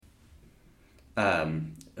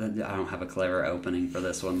I don't have a clever opening for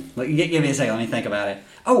this one. Give me a second. Let me think about it.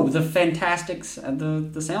 Oh, the Fantastics.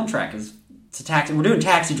 The soundtrack is it's a taxi. We're doing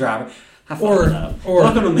Taxi Driver. Or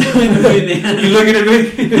welcome to movie, man. You looking at me?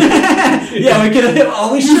 Yeah, we could.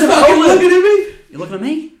 Oh, we should have. You looking at me? You looking at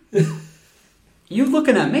me? You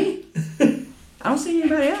looking at me? I don't see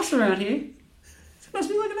anybody else around here. You must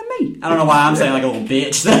be looking at me. I don't know why I'm saying like a little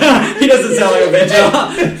bitch. He doesn't sound like a bitch.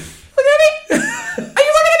 Look at me. Are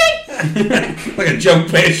you looking at me? Like a Joe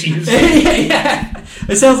Pesci. Yeah.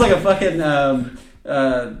 It sounds like a fucking.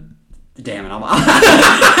 Damn it!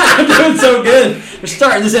 I'm doing so good. We're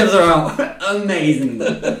starting this episode out amazing.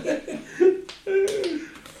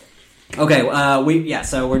 Okay,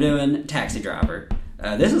 so we're doing Taxi Driver.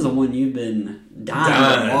 This is the one you've been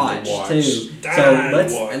dying to watch too. So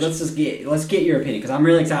let's get your opinion because I'm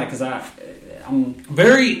really excited because I'm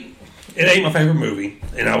very. It ain't my favorite movie,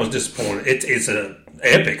 and I was disappointed. It's an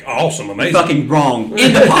epic, awesome, amazing. Fucking wrong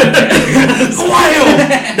in the podcast.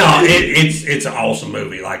 No, it's an awesome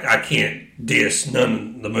movie. Like I can't diss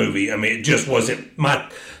none of the movie. I mean, it just wasn't my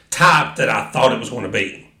type that I thought it was going to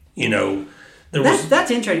be. You know. That's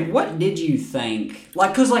interesting. What did you think?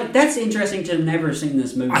 Because that's interesting to have never seen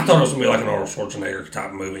this movie. I thought it was going to be like an Arnold Schwarzenegger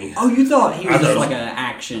type movie. Oh, you thought he was just like an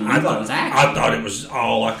action? I thought it was action. I thought it was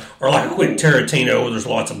all like a Quentin Tarantino where there's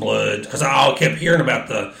lots of blood. Because I all kept hearing about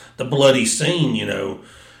the bloody scene, you know.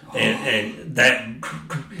 And that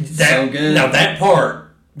so good. Now that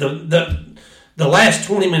part, the last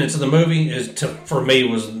 20 minutes of the movie for me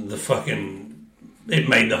was the fucking, it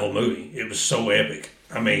made the whole movie. It was so epic.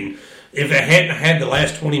 I mean, if I hadn't had the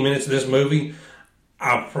last 20 minutes of this movie,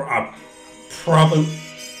 I probably...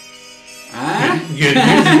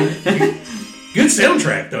 Good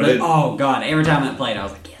soundtrack, though. Oh, God. Every time it played, I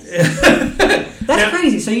was like, yes. That's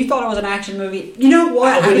crazy. So you thought it was an action movie? You know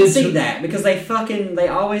what? I can see that because they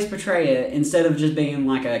always portray it instead of just being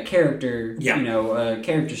like a character, a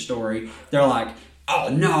character story. They're like, oh,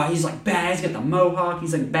 no, he's like bad. He's got the mohawk.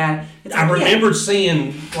 He's like bad. I remembered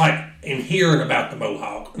seeing, and hearing about the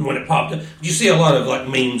mohawk and when it popped up. You see a lot of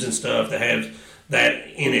memes and stuff that have that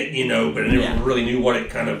in it, but I never really knew what it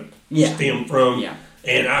kind of stemmed from. Yeah.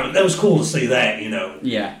 And that was cool to see that,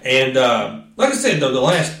 Yeah. And like I said, though,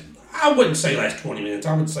 I wouldn't say last 20 minutes.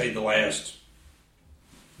 I would say the last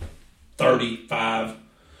 35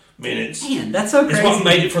 minutes. Man, that's so crazy. It's what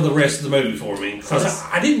made it for the rest of the movie for me. Because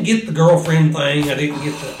I didn't get the girlfriend thing. I didn't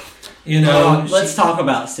get the, let's talk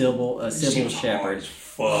about Sybil Shepherd.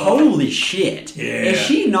 Holy shit. Yeah. Is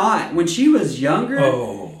she not, when she was younger,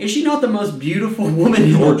 is she not the most beautiful woman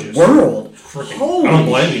in the world? Holy I don't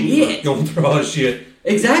blame him for going through all this shit.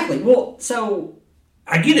 Exactly. Well, so...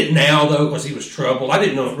 I get it now, though, because he was troubled. I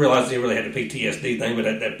didn't realize he really had a PTSD thing, but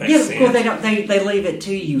that makes sense. Well, they leave it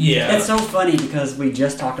to you. Yeah. That's so funny because we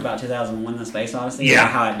just talked about 2001 The Space Odyssey. Yeah.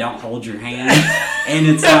 How it don't hold your hand. And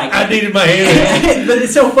it's like... I needed my hand. But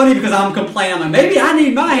it's so funny because I'm complaining. I'm like, maybe I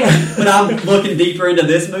need my hand. But I'm looking deeper into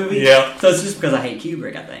this movie. Yeah. So it's just because I hate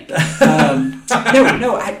Kubrick, I think.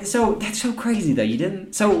 So that's so crazy, though. You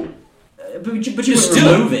didn't... So... But you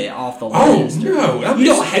still remove it off the list. Oh, no. You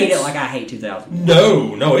don't hate it like I hate 2000.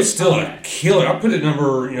 No, it's still a killer. I put it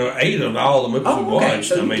number 8 of all the movies we watched.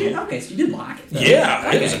 So so you did like it. Though.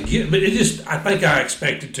 Yeah, it was but it just, I think I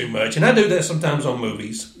expected too much. And I do that sometimes on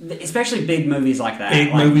movies. Especially big movies like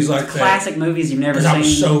that. Movies like that. Classic movies you've never seen. Because I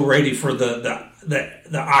was so ready for the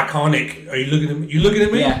iconic, are you looking at me? You looking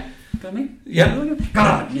at me? Yeah. Got me? Yeah.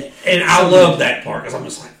 God. And I love that part because I'm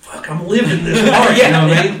just like, fuck, I'm living this part. You know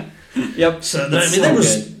what I mean? Yep. So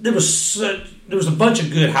there was a bunch of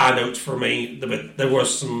good high notes for me, but there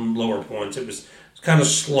was some lower points. It was kind of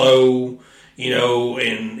slow,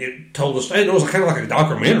 and it told us. It was kind of like a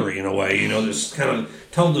documentary in a way, Just kind of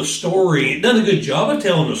told the story. It done a good job of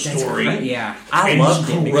telling the story. Right. Yeah, I loved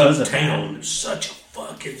it because of town. It's such a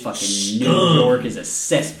fucking New York is a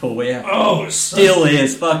cesspool. Yeah. Oh, it still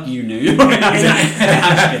is. Fuck you, New York.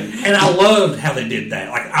 And I loved how they did that.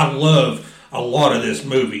 Like I love a lot of this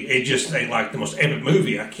movie. It just ain't like the most epic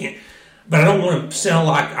movie. I can't, but I don't want to sound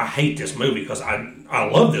like I hate this movie because I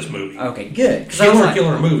love this movie. Okay, good.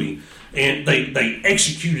 Killer movie, and they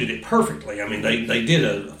executed it perfectly. I mean, they did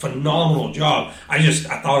a phenomenal job. I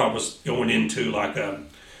thought I was going into like a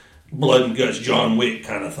blood and guts John Wick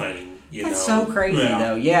kind of thing. That's so crazy,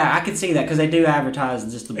 though. Yeah, I could see that because they do advertise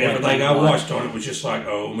just the blood. Everything I watched on it was just like,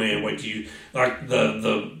 oh man, wait till you like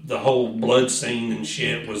the whole blood scene and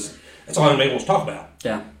shit was. That's all anybody wants to talk about.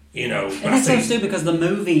 Yeah. And that's so stupid because the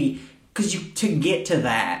movie, to get to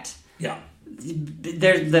that,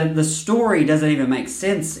 the story doesn't even make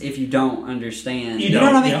sense if you don't understand. You know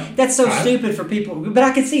what I mean? Yeah. That's so stupid for people. But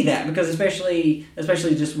I can see that because especially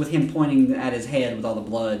just with him pointing at his head with all the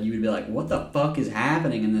blood, you would be like, "What the fuck is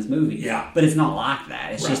happening in this movie?" Yeah. But it's not like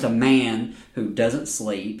that. It's just a man who doesn't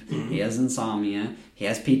sleep. He has insomnia. He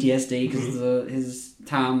has PTSD because his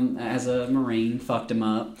time as a Marine fucked him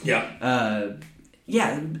up. Yeah.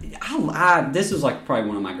 This is like probably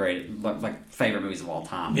one of my favorite movies of all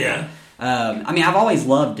time. Yeah. I mean, I've always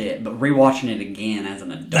loved it, but rewatching it again as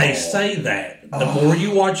an adult. They say that the more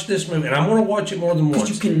you watch this movie, and I'm going to watch it more than once.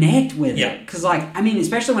 Because you connect with it. Because,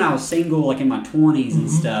 especially when I was single, like in my 20s and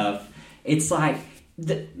stuff, it's like,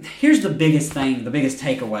 here's the biggest thing, the biggest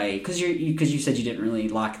takeaway, because you said you didn't really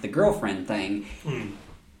like the girlfriend thing.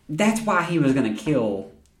 That's why he was going to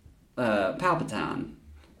kill Palpatine.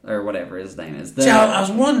 Or whatever his name is. I was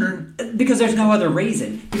wondering. Because there's no other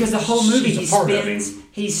reason. Because the whole movie,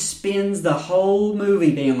 he spends the whole movie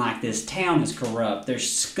being like, this town is corrupt.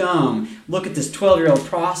 There's scum. Look at this 12-year-old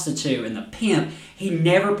prostitute and the pimp. He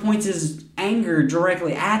never points his anger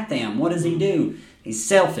directly at them. What does he do? He's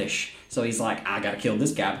selfish. So he's like, I gotta kill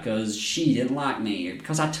this guy because she didn't like me. Or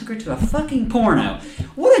because I took her to a fucking porno.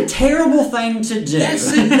 What a terrible thing to do.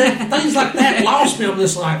 Things like that lost me on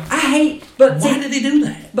this life. Why did he do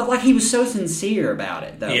that? But he was so sincere about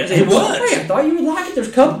it, though. Yeah, he was. I thought you would like it.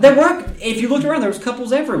 If you looked around, there was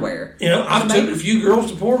couples everywhere. I've took a few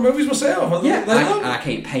girls to porn movies myself. I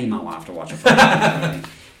can't pay my wife to watch a porn movie.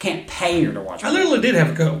 Can't pay her to watch porn. I literally did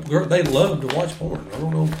have a couple girls. They loved to watch porn. I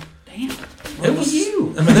don't know. Damn. It was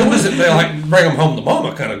you. I mean, it wasn't bring them home to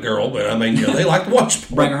mama kind of girl, but I mean, they like to watch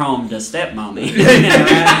porn. Bring her home to stepmommy.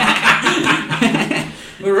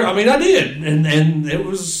 I mean, I did, and it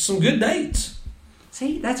was some good dates.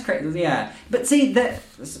 See, that's crazy. Yeah, but see that.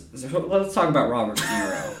 Let's talk about Robert De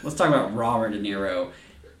Niro. Let's talk about Robert De Niro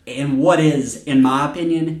in what is, in my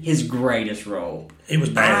opinion, his greatest role. He was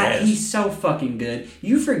badass. He's so fucking good.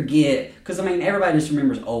 You forget, because everybody just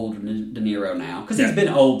remembers old De Niro now, because he's been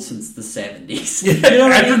old since the 70s. Yeah. You know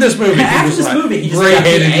after this movie, he's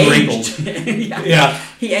gray-headed and wrinkled. Yeah.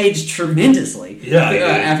 He aged tremendously. Yeah.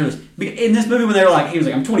 After this. In this movie, when they were he was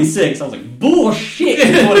like, I'm 26, I was like, bullshit,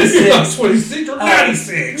 you're 26. I'm 26 or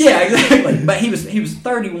 96. Yeah, exactly. But he was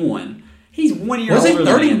 31. He's 1 year older than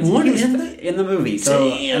me. Was he 31 in the movie? So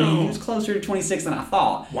he was closer to 26 than I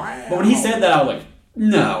thought. Wow. But when he said that, I was like,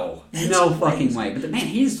 no fucking way. But man,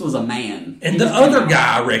 he just was a man. And the other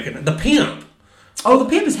guy, I reckon, the pimp. Oh, the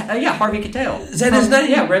pimp is Harvey Keitel. Is that his name?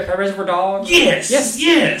 Yeah, Reservoir Dogs.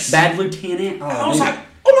 Yes. Bad Lieutenant. I was like,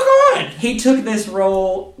 oh my god. He took this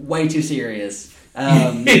role way too serious.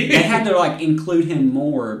 They had to include him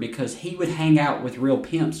more because he would hang out with real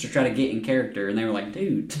pimps to try to get in character, and they were like,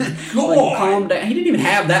 "Dude, calm down." He didn't even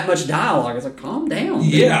have that much dialogue. I was like, "Calm down."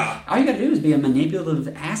 Dude. Yeah. All you got to do is be a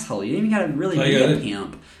manipulative asshole. You didn't even got to really be a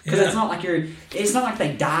pimp because it's not like It's not like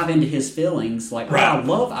they dive into his feelings. Like, right. I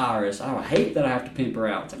love Iris. I hate that I have to pimp her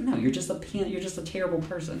out. It's like, no, you're just a pimp. You're just a terrible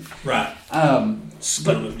person. Right.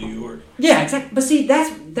 Scum of New York. Yeah, exactly. But see,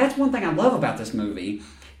 that's one thing I love about this movie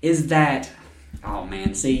is that. Oh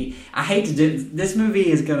man, see, I hate to do this. Movie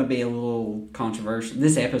is going to be a little controversial.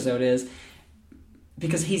 This episode is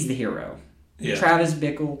because he's the hero. Yeah. Travis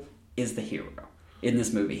Bickle is the hero in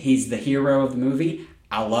this movie. He's the hero of the movie.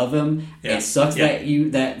 I love him. Yeah. It sucks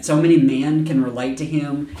that so many men can relate to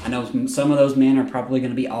him. I know some of those men are probably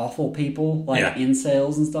going to be awful people,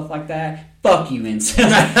 incels and stuff like that. Fuck you,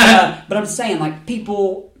 incels. But I'm saying,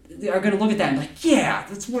 people are going to look at that and be like, yeah,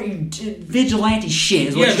 that's what you did. Vigilante shit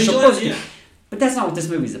is what you're supposed to do. But that's not what this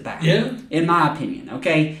movie's about. Yeah. In my opinion,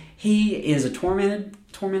 okay? He is a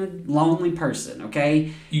tormented, lonely person,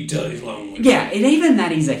 okay? You tell he's lonely. Yeah, and even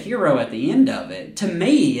that he's a hero at the end of it, to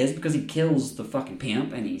me, is because he kills the fucking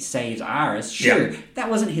pimp and he saves Iris. Sure, that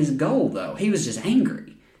wasn't his goal, though. He was just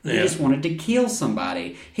angry. He just wanted to kill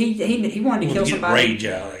somebody. He wanted to kill somebody. Rage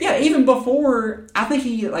out. Yeah, even before, I think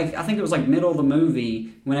it was middle of the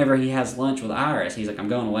movie, whenever he has lunch with Iris, he's like, I'm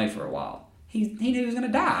going away for a while. He knew he was going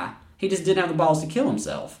to die. He just didn't have the balls to kill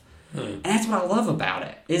himself. And that's what I love about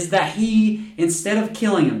it, is that he, instead of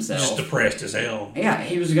killing himself... Just depressed as hell. Yeah,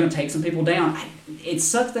 he was going to take some people down. It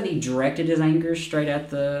sucks that he directed his anger straight at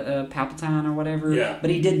the Palpatine or whatever. Yeah. But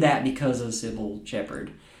he did that because of Sybil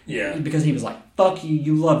Shepherd. Yeah. Because he was like, fuck you,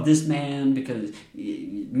 you love this man because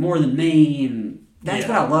more than me. And that's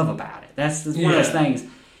what I love about it. That's one of those things.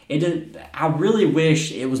 I really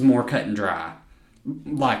wish it was more cut and dry.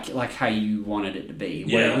 Like how you wanted it to be.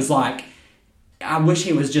 Where it was like, I wish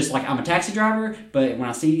he was just like, I'm a taxi driver, but when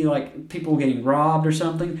I see like people getting robbed or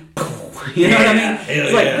something, you know what I mean?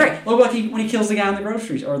 It's like, great. Look like when he kills the guy in the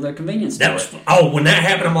groceries or the convenience store. When that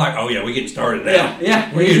happened, I'm like, oh yeah, we're getting started now.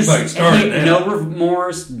 Yeah. We're getting fucking started now. No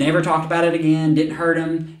remorse, never talked about it again, didn't hurt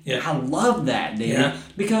him. Yeah. I love that, dude. Yeah.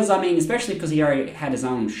 Because, I mean, especially because he already had his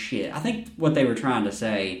own shit. I think what they were trying to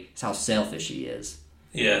say is how selfish he is.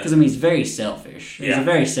 Yeah. Because, I mean, he's very selfish. He's a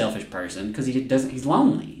very selfish person because he's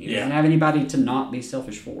lonely. He doesn't have anybody to not be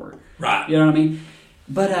selfish for. Right. You know what I mean?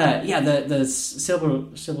 But, the Sybil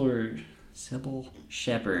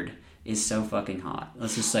Shepherd is so fucking hot.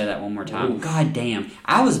 Let's just say that one more time. Ooh. God damn.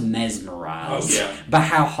 I was mesmerized by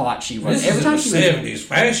how hot she was. Every time she was in the 70s.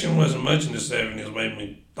 Fashion wasn't much in the 70s. Made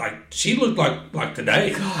me, she looked like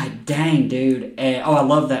today. God dang, dude. I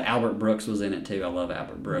love that Albert Brooks was in it, too. I love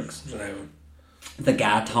Albert Brooks. The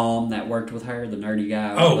guy, Tom, that worked with her, the nerdy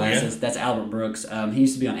guy with glasses, that's Albert Brooks. He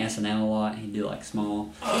used to be on SNL a lot. He'd do,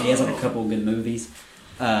 small. He has, a couple of good movies.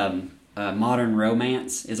 Modern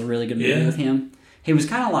Romance is a really good movie with him. He was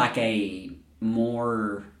kind of like a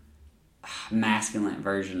more masculine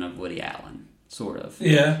version of Woody Allen, sort of.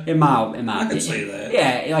 Yeah. In my opinion. I can see that.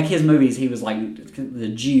 Yeah, like his movies, he was like the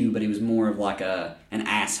Jew, but he was more of like an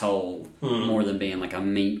asshole more than being like a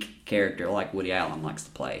meek character like Woody Allen likes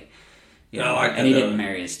to play. And he didn't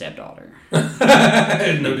marry his stepdaughter.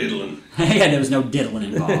 No diddling. There was no diddling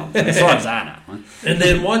involved, as far as I know. And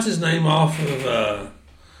then what's his name off of... the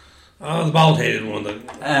bald-headed one.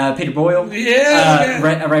 Peter Boyle? Yeah.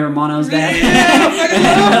 Ray Romano's dad?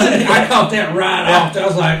 Yeah, I caught that right off. I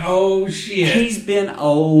was like, oh, shit. He's been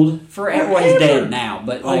old forever. Well, he's dead now.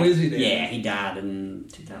 But is he dead? Yeah, he died in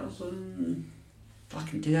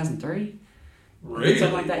 2003? Really?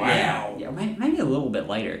 Something like that. Wow. Yeah, maybe a little bit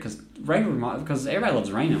later, because Everybody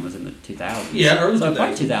Loves Raymond was in the 2000s. Yeah, early 2000s. So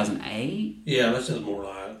probably 2008? Yeah, that sounds more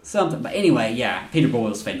like it. Something. But anyway, Peter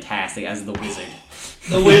Boyle's fantastic as the wizard.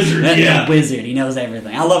 The wizard, The wizard. He knows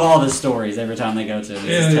everything. I love all of his stories every time they go to him.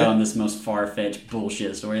 He's just telling this most far-fetched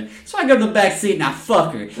bullshit story. So I go to the back seat and I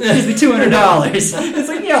fuck her. She gives me $200. It's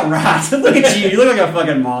like, yeah, right. Look at you. You look like a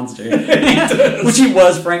fucking monster. Which he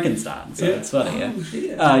was Frankenstein. So it's funny,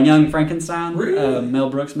 Young Frankenstein, really? Mel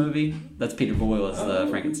Brooks movie. That's Peter Boyle as the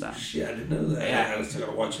Frankenstein. Shit, I didn't know that. Yeah. I still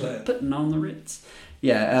gotta watch that. Putting on the Ritz.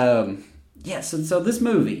 So this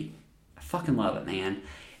movie, I fucking love it, man.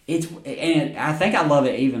 And I think I love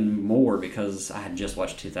it even more because I had just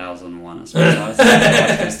watched 2001. So I watched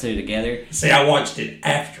those two together. See, I watched it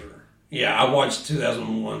after. Yeah, I watched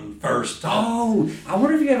 2001 first. Oh, I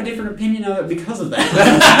wonder if you have a different opinion of it because of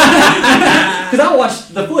that. Because I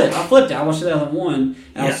watched the flip. I flipped it. I watched 2001,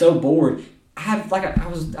 and I was so bored. I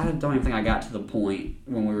don't even think I got to the point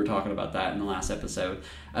when we were talking about that in the last episode.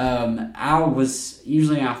 I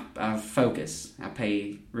focus. I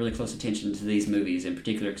pay really close attention to these movies in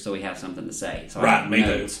particular so we have something to say. So right, me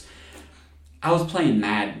too. I was playing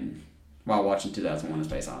Madden while watching 2001: A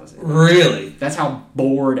Space Odyssey. Really? That's how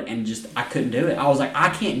bored and just I couldn't do it. I was like, I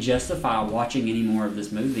can't justify watching any more of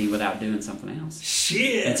this movie without doing something else.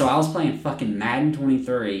 Shit. And so I was playing fucking Madden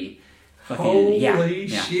 23. Holy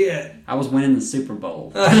shit. I was winning the Super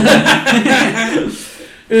Bowl.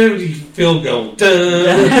 Field goal.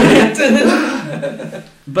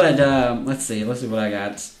 But let's see what I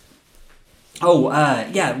got.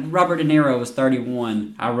 Robert De Niro was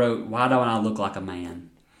 31. I wrote, why don't I look like a man?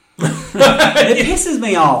 It pisses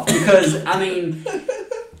me off because, I mean,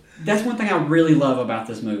 that's one thing I really love about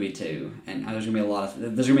this movie too. And there's gonna be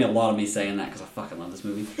a lot of me saying that because I fucking love this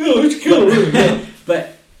movie. Oh, it's cool, really.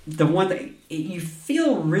 But the one thing, you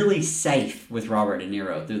feel really safe with Robert De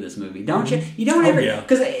Niro through this movie, don't you? You don't ever,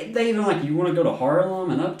 because they even like, you want to go to Harlem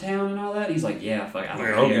and Uptown and all that? He's like, yeah, fuck,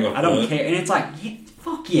 I don't care. And it's like,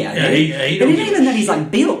 fuck yeah. Yeah, he don't and even that he's like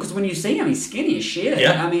built, because when you see him, he's skinny as shit.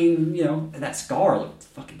 Yeah. I mean, that scar looked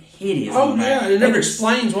fucking hideous. Oh, yeah, it never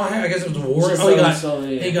explains why. I guess it was a war.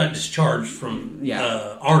 He got discharged from,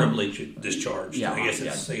 honorably discharged. Yeah, I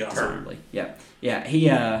guess he got hurt. Honorably.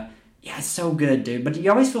 Yeah, it's so good, dude. But you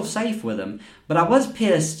always feel safe with him. But I was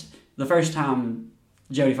pissed the first time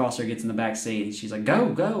Jodie Foster gets in the back seat. And she's like,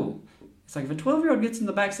 go. It's like, if a 12-year-old gets in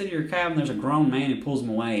the back seat of your cab and there's a grown man who pulls him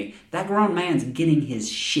away, that grown man's getting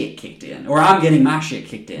his shit kicked in. Or I'm getting my shit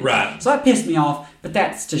kicked in. Right. So that pissed me off. But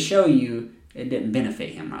that's to show you it didn't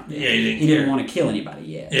benefit him right there. Yeah, he didn't want to kill anybody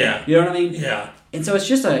yet. Yeah. You know what I mean? Yeah. And so it's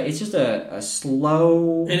just a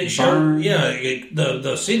slow and it burn.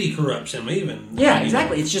 The city corrupts him even. Yeah,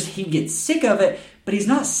 exactly. It's just he gets sick of it, but he's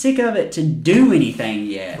not sick of it to do anything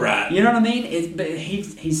yet. Right. You know what I mean? But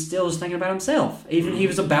he's still just thinking about himself. Even he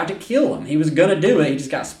was about to kill him. He was gonna do it. He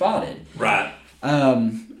just got spotted. Right. I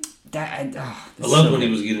loved when he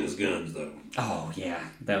was getting his guns though. Oh yeah,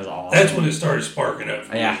 that was awesome. That's when it started sparking up.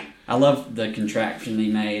 Yeah, I love the contraption he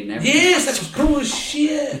made and everything. Yes, that was cool as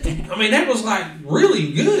shit. I mean, that was like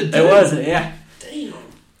really good. Too. It was, yeah. Damn.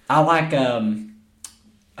 I like.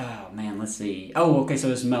 Oh man, let's see. Oh, okay. So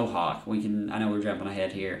it's Mohawk. I know we're jumping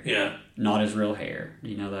ahead here. Yeah. Not his real hair. Do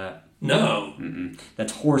you know that? No. Mm-mm.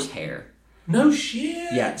 That's horse hair. No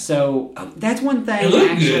shit. Yeah. So that's one thing. It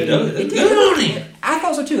looked good. It did. Good on him. I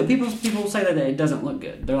thought so too. People say that it doesn't look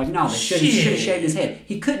good. They're like, no, they should have shaved his head.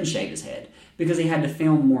 He couldn't shave his head because he had to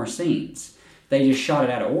film more scenes. They just shot it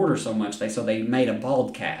out of order so much. So they made a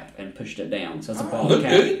bald cap and pushed it down. So it's a bald cap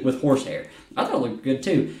good. with horse hair. I thought it looked good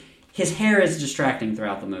too. His hair is distracting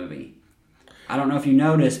throughout the movie. I don't know if you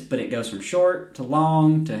noticed, but it goes from short to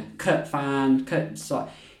long to cut fine, cut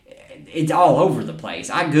soft. It's all over the place.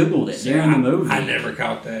 I Googled it during the movie. I never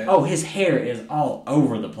caught that. Oh, his hair is all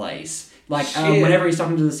over the place. Like, whenever he's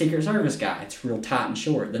talking to the Secret Service guy, it's real tight and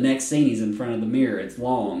short. The next scene, he's in front of the mirror. It's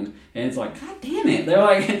long. And it's like, God damn it. They're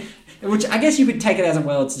like... Which I guess you could take it as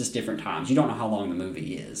it's just different times. You don't know how long the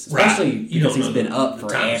movie is. Especially because he's been up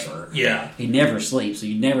forever. Yeah. He never sleeps, so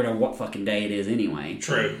you never know what fucking day it is anyway.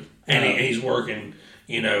 True. And he's working,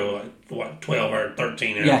 12 or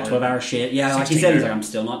 13 hours. Yeah, 12-hour shit. Yeah, like he said, he's like, I'm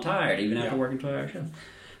still not tired, even after working 12-hour shifts.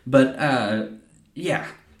 But, yeah.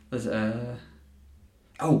 That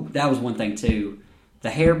was one thing, too. The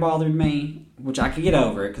hair bothered me, which I could get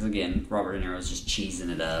over it, because, again, Robert De Niro's just cheesing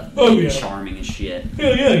it up. Oh, yeah. Charming as shit.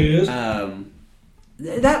 Hell yeah, he is.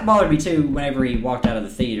 That bothered me, too, whenever he walked out of the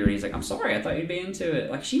theater, and he's like, I'm sorry, I thought you'd be into it.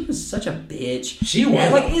 Like, she was such a bitch. She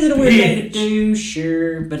was like, is it a weird thing to do?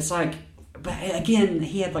 Sure. But it's like... But again,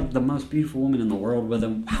 he had like the most beautiful woman in the world with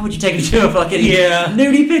him. How would you take him to a fucking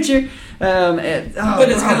nudie picture? But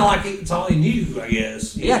it's kind of like it's all he knew, I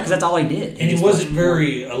guess. Yeah, because that's all he did. And he wasn't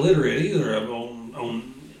very illiterate either.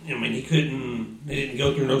 He didn't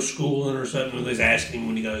go through no schooling or something. They was asking him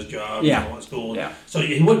when he got his job. What school. Yeah. So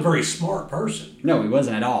he wasn't a very smart person. No, he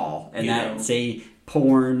wasn't at all. And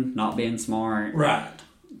porn, not being smart. Right.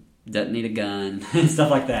 Doesn't need a gun. Stuff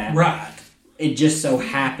like that. Right. It just so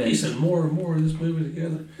happened. He said more and more of this movie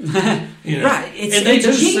together. Right.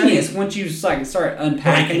 It's genius once you start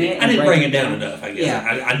unpacking it. I didn't bring it down enough, I guess.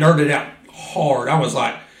 Yeah. I nerded out hard. I was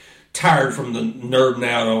like tired from the nerding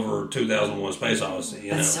out over 2001 Space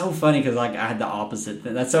Odyssey. That's so funny because I had the opposite.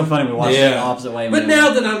 That's so funny. We watched it the opposite way. But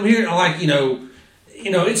now that I'm here,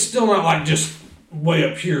 it's still not like just way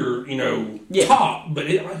up here, top. But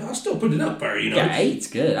I still put it up there. Yeah, 8's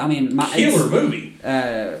good. I mean, killer movie.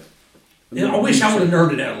 I wish I would have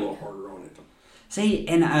nerded out a little harder on it. See,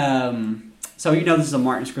 and so this is a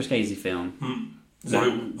Martin Scorsese film.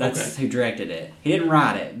 That's who directed it. He didn't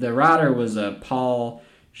write it. The writer was Paul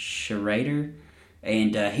Schrader,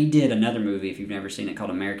 and he did another movie, if you've never seen it,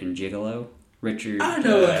 called American Gigolo. Richard. I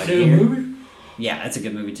know that movie. Yeah, that's a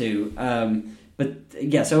good movie too. But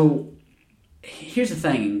yeah, so here's the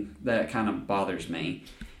thing that kind of bothers me.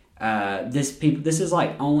 This is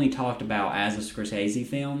like only talked about as a Scorsese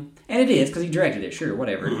film, and it is because he directed it. Sure,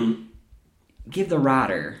 whatever. Mm-hmm. Give the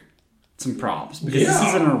writer some props because this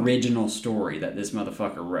is an original story that this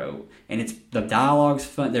motherfucker wrote, and the dialogue's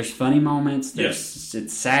fun. There's funny moments.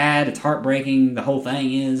 It's sad. It's heartbreaking. The whole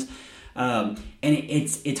thing is. And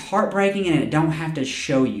it's heartbreaking, and it don't have to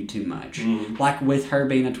show you too much. Mm. Like with her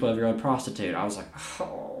being a 12-year-old prostitute, I was like,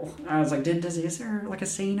 is there like a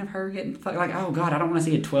scene of her getting fucked? Like, oh god, I don't want to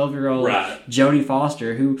see a 12-year-old Jodie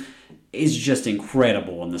Foster who is just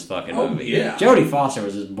incredible in this fucking movie. Yeah, Jodie Foster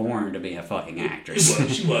was just born to be a fucking actress.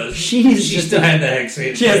 She was. She still had the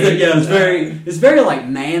accent. She has it's very like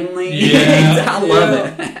manly. Yeah, I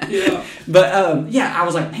love it. Yeah. But I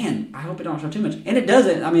was like, man, I hope it don't show too much. And it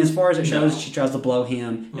doesn't. I mean, as far as it shows, she tries to blow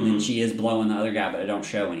him, and then she is blowing the other guy, but it don't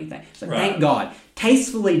show anything. So thank God.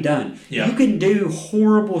 Tastefully done. Yeah. You can do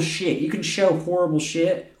horrible shit. You can show horrible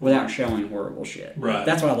shit without showing horrible shit. Right.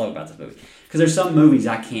 That's what I love about this movie. Because there's some movies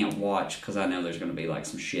I can't watch because I know there's going to be like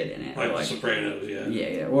some shit in it. Like The Sopranos,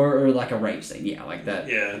 Yeah, or like a rape scene, like that.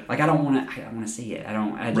 Yeah. Like I want to see it.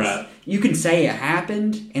 You can say it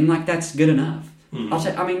happened, and like that's good enough. Mm-hmm. I'll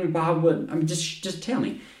say. I mean, why would? I mean, just tell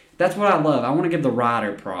me. That's what I love. I want to give the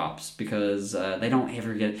writer props because they don't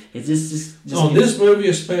ever get. It's just on this movie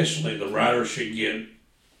especially, the writer should get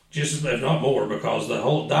just as if not more because the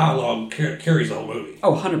whole dialogue carries the whole movie.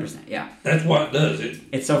 Oh, 100%, yeah. That's what it does.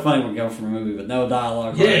 It's so funny when we go from a movie with no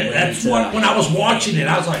dialogue. Yeah, that's what. When I was watching it,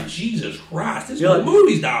 I was like, Jesus Christ, this whole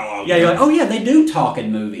movie's dialogue. Yeah, you're like, oh yeah, they do talk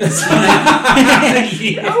in movies. Oh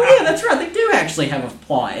yeah, that's right. They do actually have a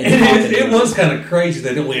plot. It was kind of crazy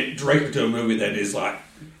that it went directly to a movie that is like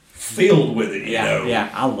filled with it. You know?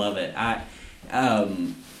 Yeah, I love it.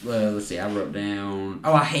 let's see. I wrote down.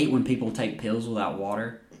 Oh, I hate when people take pills without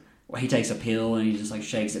water. Well, he takes a pill and he just like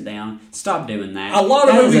shakes it down. Stop doing that. A lot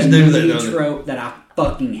of movies do that. That's a trope that I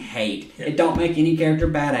fucking hate. Yeah. It don't make any character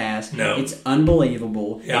badass. No, it's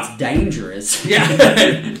unbelievable. Yeah. It's dangerous. Yeah.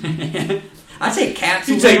 I take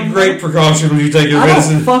capsules. You take great precaution when you take your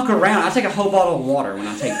medicine. I don't fuck around. I take a whole bottle of water when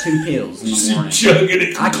I take 2 pills in the morning. Chugging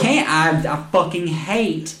it. I can't. I fucking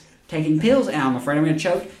hate taking pills, and I'm afraid I'm going to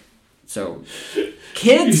choke. So,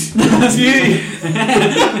 kids.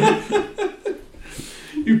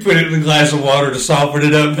 You put it in a glass of water to soften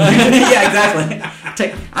it up. Yeah, exactly.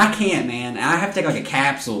 I can't, man. I have to take like a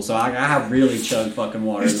capsule, so I have really chugged fucking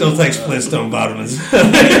water. He still takes Flintstone vitamins.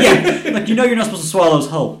 Yeah, like you're not supposed to swallow those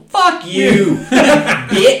whole. Fuck you,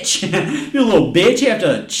 bitch! You little bitch. You have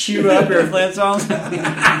to chew up your Flintstones.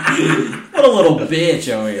 What a little bitch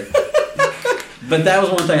over here. But that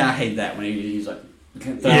was one thing I hate that when he's like.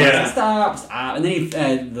 Stop. And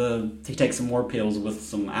then he takes some more pills with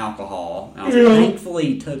some alcohol. And I was like, thankfully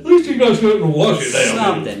he took at least he goes to wash it down.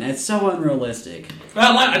 Something. It's so unrealistic.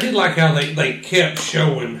 Well, I did like how they kept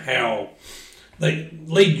showing how they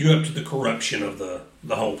lead you up to the corruption of the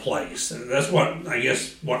whole place. And that's what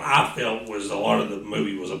I felt was a lot of the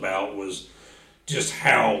movie was about, was just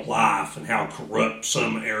how life and how corrupt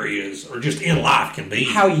some areas or just in life can be.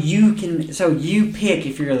 How you pick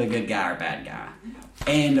if you're the good guy or bad guy.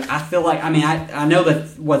 And I feel like, I know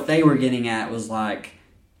that what they were getting at was like,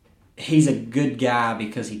 he's a good guy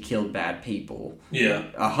because he killed bad people. Yeah.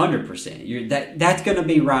 100%. That's going to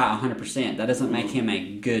be right 100%. That doesn't make him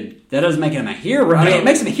that doesn't make him a hero. No. I mean, it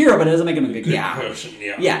makes him a hero, but it doesn't make him a good guy. Person,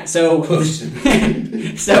 yeah. Yeah, so the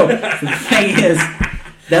thing is,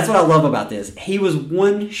 that's what I love about this. He was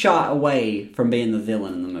one shot away from being the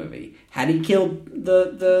villain in the movie. Had he killed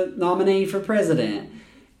the nominee for president,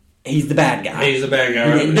 he's the bad guy. He's the bad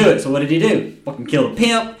guy. He didn't do it, so what did he do? Fucking kill the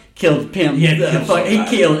pimp. Killed the pimp. Yeah, he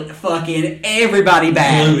killed fucking everybody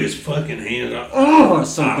bad. Blew his fucking hand off. Oh,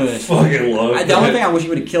 it's so good. I fucking love it. The only thing I wish he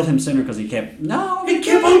would have killed him sooner because he kept... No. He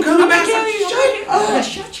kept on coming back.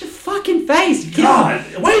 Shut your fucking face. God,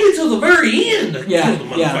 wait until the very end. Yeah, Killed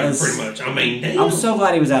the motherfucker pretty much. I mean, damn. I'm so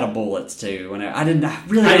glad he was out of bullets, too. I didn't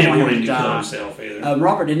really want him to die. Kill himself either.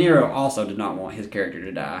 Robert De Niro also did not want his character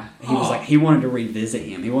to die. He was like, he wanted to revisit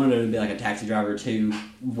him. He wanted to be like a taxi driver, too,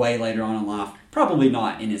 way later on in life. Probably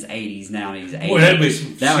not in his 80s now. In his 80s, boy, that'd be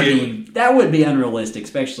some shit. That would be unrealistic,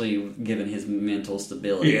 especially given his mental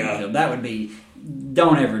stability. Yeah, that would be.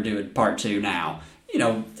 Don't ever do it part 2 now.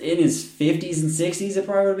 In his 50s and 60s, it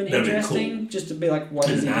probably would have been interesting. Cool. Just to be like, what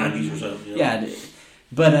is he doing? 90s or something. Yeah.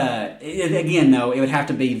 But again, though, it would have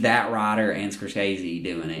to be that writer and Scorsese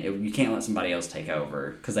doing it. You can't let somebody else take over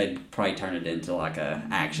because they'd probably turn it into like a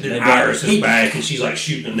action. Then Iris is back and she's like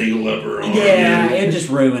shooting a needle up her arm. Yeah, it'd just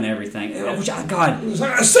ruin everything. God, it was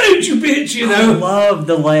like, I saved you, bitch. I love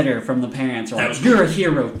the letter from the parents. Like, you're a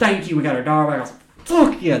hero. Thank you. We got our daughter back.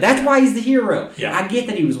 Fuck yeah, that's why he's the hero. Yeah. I get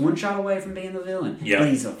that he was one shot away from being the villain. Yeah. But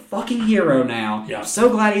he's a fucking hero now. Yeah. I'm so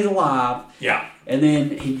glad he's alive. Yeah. And then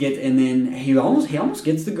he almost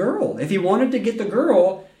gets the girl. If he wanted to get the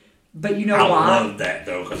girl, but why? I love that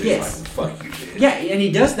though, because he's like, fuck you, bitch. Yeah, and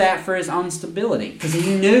he does that for his own stability because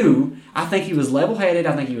he knew. I think he was level-headed.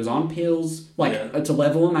 I think he was on pills to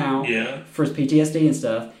level him out for his PTSD and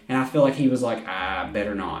stuff. And I feel like he was like, I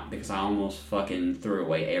better not because I almost fucking threw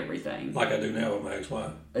away everything. Like I do now with my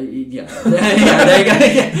ex-wife. Yeah, there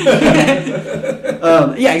you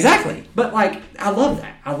go. Yeah, exactly. But like, I love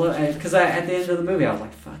that. I love because at the end of the movie, I was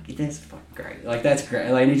like, "Fuck, that's fucking great." Like that's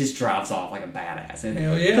great. Like and he just drives off like a badass. And,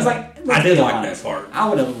 hell yeah! Because like, I did like that part. I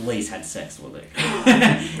would have at least had sex with her.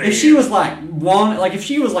 If she was like if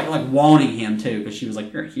she was like wanting him too, because she was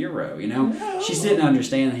like, "You're a hero," No. She didn't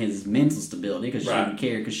understand his mental stability because she didn't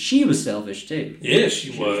care because she was selfish too. Yes,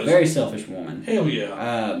 she was a very selfish woman. Hell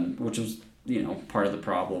yeah. Which was. Part of the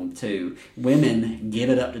problem too. Women give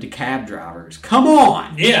it up to the cab drivers. Come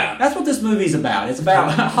on! Yeah. That's what this movie's about. It's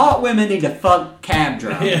about hot women need to fuck cab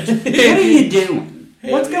drivers. What are you doing?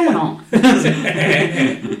 What's going on?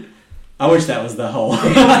 I wish that was the whole...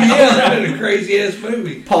 Yeah, that was a crazy-ass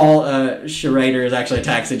movie. Paul Schrader is actually a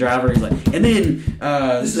taxi driver. He's like, and then...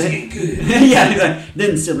 this is getting good. Yeah, he's like,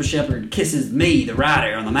 then Sybil Shepherd kisses me, the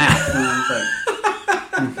rider, on the mouth. And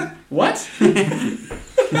I'm like, what?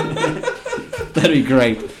 That'd be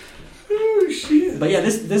great. Oh, shit. But yeah,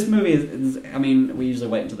 this movie is, we usually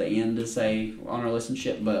wait until the end to say on our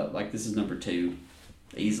listenership, but like this is number 2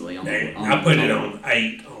 easily. I put it on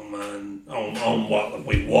 8 on mine, on what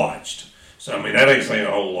we watched. So, that ain't saying a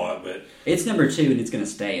whole lot, but... It's number 2 and it's going to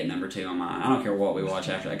stay at number 2 on mine. I don't care what we watch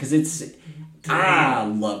after that, because I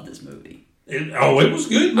love this movie. It was a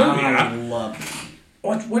good movie. I love it.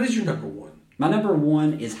 What is your number one? My number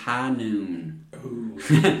one is High Noon. Ooh.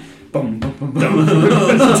 Boom, boom, boom, boom.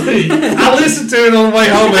 I listened to it on the way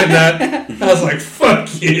home at night. I was like, fuck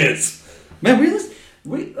yes. Man,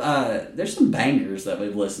 there's some bangers that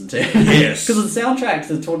we've listened to. Yes. Because the soundtrack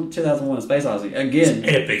to 2001: A Space Odyssey, again,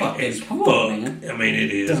 it's epic. Fucking, come fuck. on, man. I mean,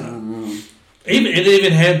 it is. It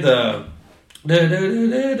even had the... You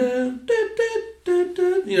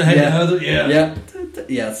know, had the other... Yeah.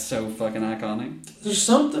 Yeah, it's so fucking iconic. There's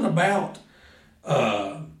something about...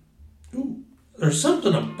 there's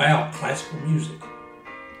something about classical music.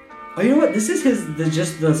 Oh, you know what? This is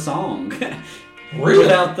just the song. Really?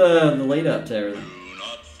 Without the lead up to everything.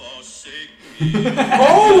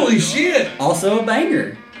 Holy shit! Also a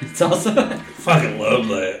banger. It's also... Fucking love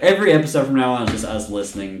that. Every episode from now on is just us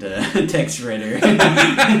listening to Tex Ritter.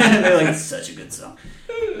 They're like, it's such a good song.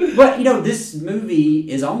 But, you know, this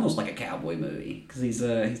movie is almost like a cowboy movie. Because he's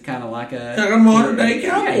kind of like a modern day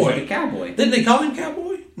cowboy. Yeah, he's like a cowboy. Didn't they call him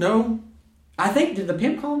cowboy? No. I think, did the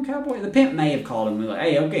pimp call him cowboy? The pimp may have called him. Like,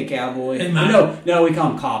 hey, okay, cowboy. No, we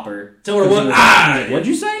call him copper. So what? What'd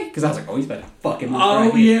you say? Because I was like, oh, he's about to fuck him up.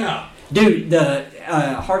 Oh, yeah. Dude, the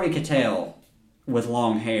Harvey Keitel with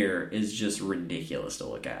long hair is just ridiculous to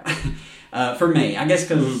look at. For me, I guess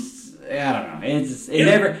because I don't know. I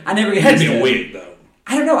never It had to be a wig though.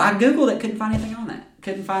 I don't know. I googled it, couldn't find anything on it.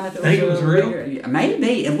 Couldn't find if it was real.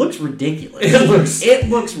 Maybe it looks ridiculous. It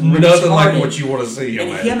looks nothing retarded. like what you want to see.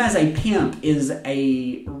 And him as a pimp is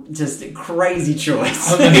just a crazy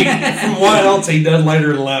choice. I mean, from what else he done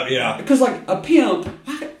later in life, yeah. Because like a pimp.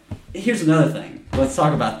 Here's another thing. Let's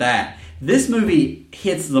talk about that. This movie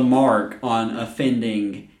hits the mark on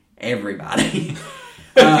offending everybody.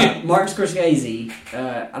 Martin Scorsese,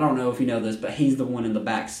 I don't know if you know this, but he's the one in the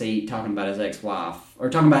back seat talking about his ex-wife,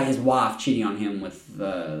 or talking about his wife cheating on him with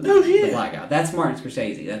the black guy. That's Martin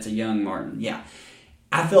Scorsese. That's a young Martin. Yeah.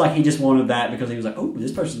 I feel like he just wanted that because he was like, oh,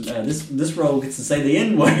 this person, this role gets to say the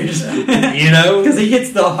N-word. You know? Because he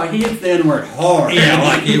hits the N-word hard. Yeah,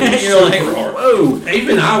 like it was You're super like, hard. whoa.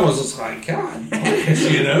 Even I was just like, God,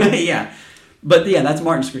 you know? Yeah. But yeah, that's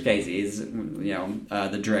Martin Scorsese. He's,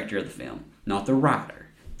 the director of the film. Not the writer.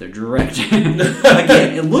 The director.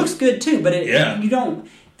 Again, it looks good too, but you don't...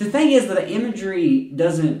 The thing is that the imagery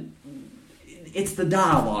doesn't... It's the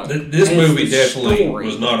dialogue. This movie definitely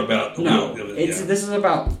was not about the look of it. This is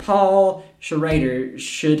about Paul Schrader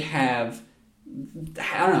should have...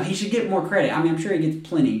 I don't know. He should get more credit. I mean, I'm sure he gets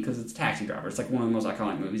plenty because it's Taxi Driver. It's like one of the most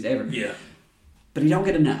iconic movies ever. Yeah. But he don't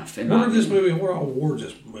get enough. What awards this movie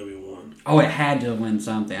won? Oh, it had to win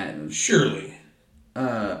something. Surely.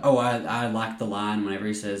 I like the line whenever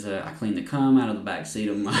he says, I clean the cum out of the back seat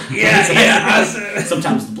of my... Yeah.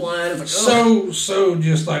 Sometimes the blood. It's like, so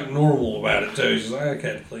just like normal about it too. He's like, I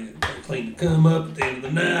can't clean the cum up at the end of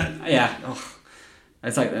the night. Yeah. Oh.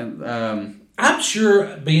 It's like... I'm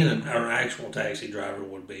sure being an actual taxi driver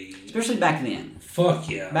would be... Especially back then. Fuck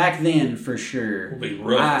yeah. Back then, for sure. Would be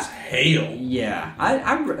rough as hell. Yeah.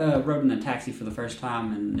 I rode in a taxi for the first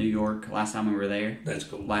time in New York last time we were there. That's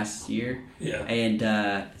cool. Last year. Yeah. And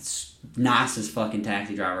nicest fucking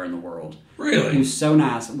taxi driver in the world. Really? He was so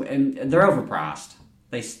nice. And they're overpriced.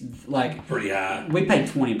 They, like... Pretty high. We paid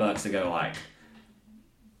 $20 to go, like...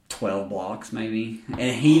 12 blocks maybe,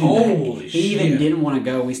 and he even didn't want to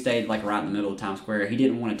go. We stayed like right in the middle of Times Square. He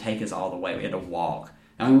didn't want to take us all the way. We had to walk.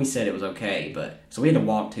 I mean, we said it was okay, but so we had to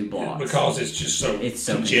walk 2 blocks because it's just so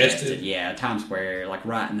congested. Yeah, Times Square, like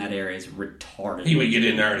right in that area, is retarded. He would get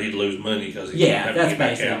in there and he'd lose money because that's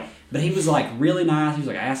basically. But he was like really nice. He was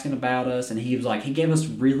like asking about us, and he was like he gave us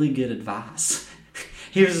really good advice.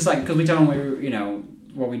 He was just like, because we told him we were,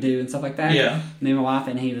 what we do and stuff like that. Yeah. Me and my wife,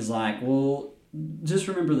 and he was like, well, just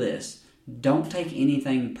remember this. Don't take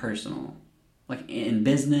anything personal. Like in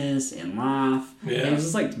business, in life. Yeah. He was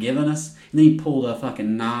just like giving us. And then he pulled a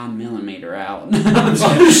fucking 9mm out.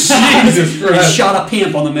 Jesus Christ. And shot a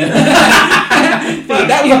pimp on the middle.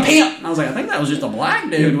 That was a pimp. And I was like, I think that was just a black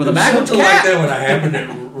dude with a backwards cap. Something like that would have happened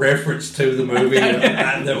in reference to the movie.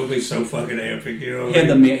 That would be so fucking epic. You know what he had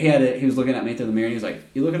the mirror. He was looking at me through the mirror and he was like,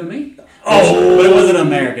 you looking at me? Oh! But it wasn't an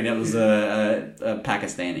American. It was a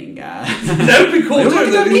Pakistani guy. That would be cool. You're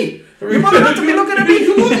looking at me. You're about to be looking at me.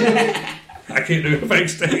 I can't do a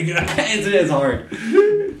Pakistani guy. It's hard.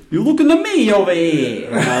 You looking at me over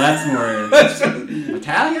here? No, that's more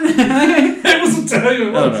Italian. That was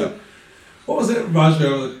Italian. What was it? Reminds me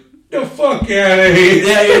of the fuck out of here.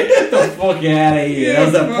 Yeah, get the fuck out of here. That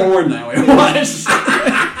was that porn that we watched.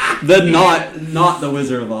 Not the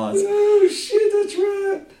Wizard of Oz. Oh shit, that's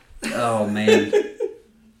right. Oh man.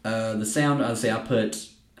 The sound. I put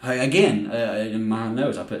Again, in my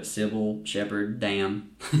notes, I put Sybil Shepherd.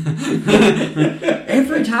 Damn.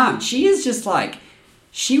 Every time she is just like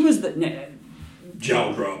she was the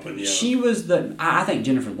jaw dropping. Yeah, she was the. I think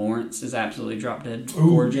Jennifer Lawrence is absolutely drop dead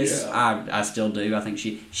gorgeous. Yeah. I still do. I think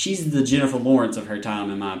she's the Jennifer Lawrence of her time,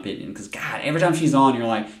 in my opinion. Because God, every time she's on, you're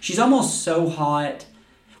like she's almost so hot.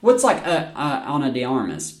 What's like Ana de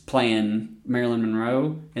Armas playing Marilyn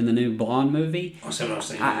Monroe in the new Blonde movie? I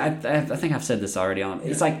think I've said this already on.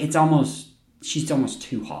 It's like she's almost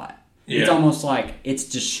too hot. Yeah. It's almost like it's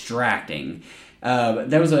distracting.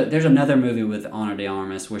 There's another movie with Ana de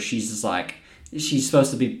Armas where she's just like she's supposed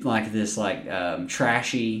to be like this like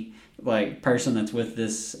trashy like person that's with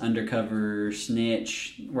this undercover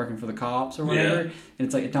snitch working for the cops or whatever, and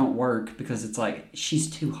it's like it don't work because it's like she's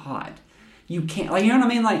too hot. You can't, like, you know what I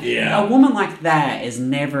mean? Like, a woman like that is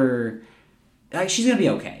never, like, she's going to be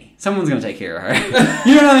okay. Someone's going to take care of her.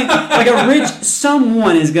 You know what I mean? Like,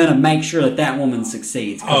 someone is going to make sure that woman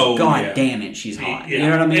succeeds. Because, God damn it, she's hot. Yeah. You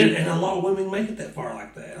know what I mean? And a lot of women make it that far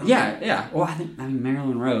like that. Yeah. Well, I mean, Marilyn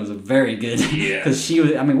Monroe is a very good, because she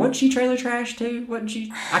was, I mean, wasn't she trailer trash, too? Wasn't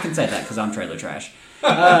she? I can say that because I'm trailer trash.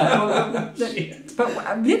 But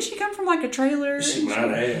did she come from like a trailer? She might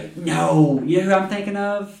have. No, you know who I'm thinking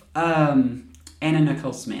of? Anna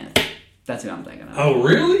Nicole Smith. That's who I'm thinking of. Oh,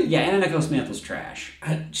 really? Yeah, Anna Nicole Smith was trash.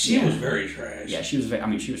 She was very trash. Yeah, she was. I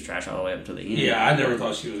mean, she was trash all the way up to the end. Yeah, I never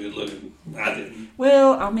thought she was good looking. I didn't.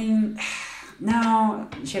 Well, I mean, no.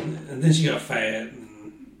 And then she got fat.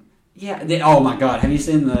 Yeah. Oh my God! Have you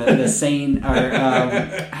seen the scene?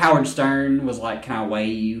 Or Howard Stern was like, "Can I weigh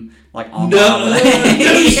you?" Like on no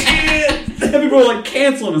shit. People were like,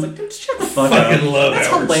 "Cancel him." I was like, "Dude, shut the fuck up." Fucking love That's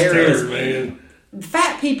Howard hilarious, Stern, man.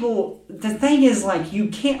 Fat people. The thing is, like, you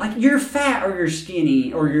can't like you're fat or you're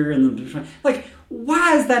skinny or you're in the like.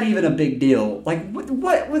 Why is that even a big deal? Like,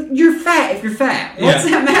 what you're fat if you're fat. What's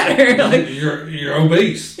that matter? Like, you're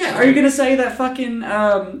obese. Yeah. Are you gonna say that fucking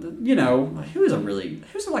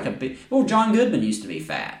who's like a big? Well, John Goodman used to be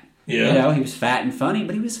fat. Yeah. You know, he was fat and funny,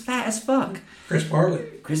 but he was fat as fuck. Chris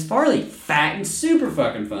Farley, fat and super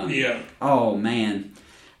fucking funny. Yeah. Oh man,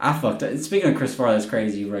 I fucked up. Speaking of Chris Farley, that's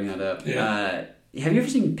crazy you bring that up. Yeah. Have you ever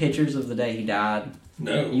seen pictures of the day he died?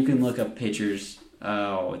 No. You can look up pictures.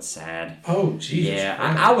 Oh, it's sad. Oh, Jesus. Yeah,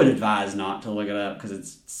 I would advise not to look it up because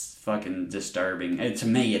it's fucking disturbing. To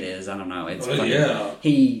me, it is. I don't know. It's fucking, I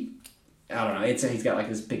don't know. He's got like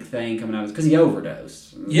this big thing coming out because he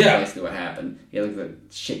overdosed. Yeah, that's basically what happened. He had like the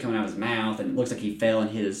shit coming out of his mouth, and it looks like he fell in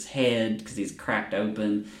his head because he's cracked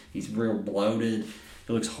open. He's real bloated.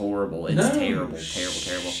 It looks horrible. It's terrible.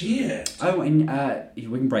 Shit. Oh, and we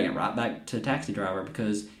can bring it right back to Taxi Driver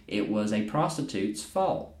because it was a prostitute's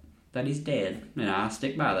fault that he's dead, and I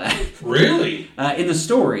stick by that. Really? In the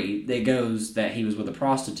story, it goes that he was with a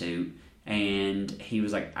prostitute, and he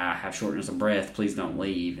was like, "I have shortness of breath. Please don't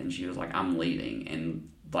leave." And she was like, "I'm leaving," and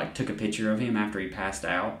like took a picture of him after he passed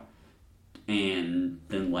out, and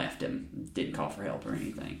then left him. Didn't call for help or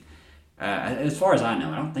anything. As far as I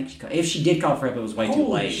know, I don't think she. If she did call for help, it was way too late.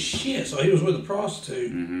 Holy shit! So he was with a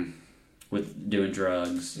prostitute. Mm-hmm. With doing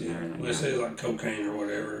drugs and everything. Let's say like cocaine or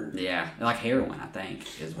whatever. Yeah, like heroin, I think.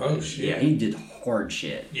 Shit! Yeah, he did hard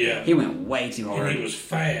shit. Yeah, he went way too hard. And he was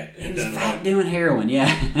fat. He was fat doing heroin. Yeah.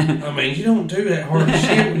 I mean, you don't do that hard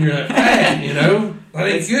shit when you're that fat. You know, that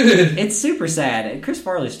ain't good. It's super sad. Chris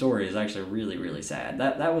Farley's story is actually really, really sad.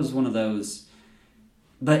 That was one of those.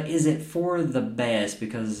 But is it for the best?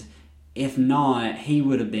 Because if not, he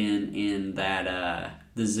would have been in that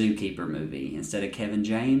the Zookeeper movie instead of Kevin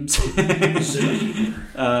James.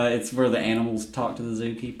 Zookeeper. It's where the animals talk to the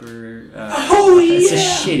zookeeper. It's a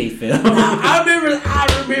shitty film.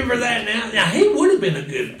 I remember that now. Now he would have been a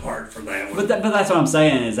good part for that one. But that's what I'm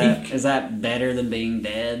saying. Is that better than being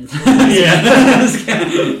dead? Yeah.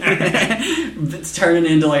 It's turning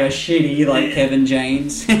into like a shitty Kevin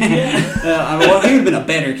James. Well, he would have been a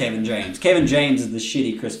better Kevin James. Kevin James is the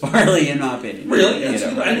shitty Chris Farley, in my opinion. Really? I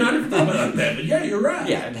never thought about that, but yeah, you're right.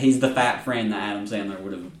 Yeah, he's the fat friend that Adam Sandler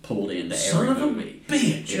would have pulled into every movie. Son of a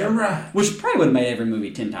bitch, you're right. Which probably would have made every movie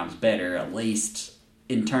 10 times better, at least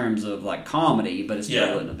in terms of comedy, but it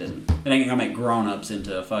still wouldn't have been. It ain't gonna make Grown Ups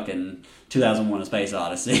into a fucking 2001: A Space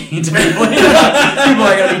Odyssey. People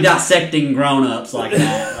are gonna be dissecting Grown Ups like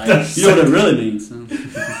that. You know what it really means. So.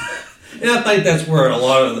 And I think that's where a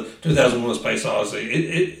lot of the 2001: A Space Odyssey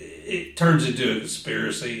it turns into a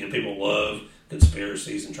conspiracy, and people love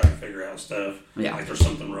conspiracies and try to figure out stuff. Yeah. Like there's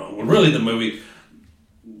something wrong. When really the movie,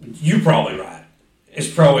 you're probably right. It's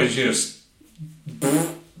probably just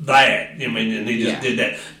that. I mean, and he just did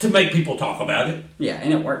that to make people talk about it. Yeah,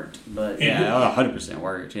 and it worked. But 100%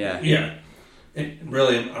 worked. Yeah. Yeah.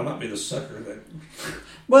 Really, I might be the sucker that.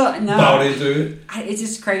 bought into it. It's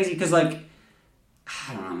just crazy because, like,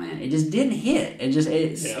 I don't know, man. It just didn't hit.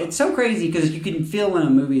 It's so crazy because you can feel in a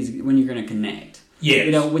movie when you're going to connect. Yeah,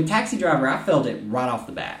 you know, with Taxi Driver, I felt it right off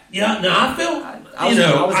the bat. Yeah, no, I felt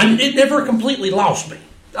it never completely lost me.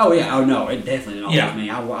 Oh yeah, oh no, it definitely didn't lost me.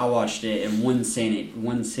 I watched it in one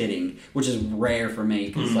sitting, which is rare for me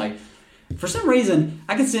because like for some reason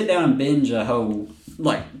I can sit down and binge a whole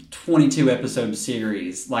like 22 episode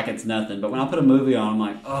series like it's nothing. But when I put a movie on, I'm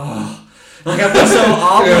like, oh. Like I feel so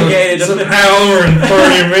obligated. It's an hour and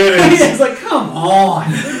 30 minutes. It's like, come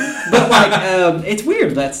on. But like, it's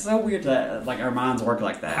weird. That's so weird that like our minds work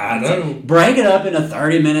like that. I know. Break it up into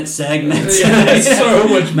 30-minute segments. Yeah, it's so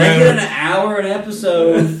much Make better. it an hour an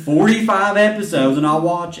episode, 45 episodes, and I'll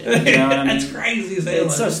watch it. You know what I mean? That's crazy as hell.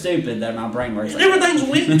 It's so stupid that my brain works. And everything's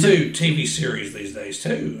went to TV series these days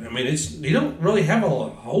too. I mean, you don't really have a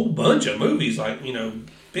whole bunch of movies like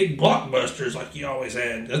big blockbusters like you always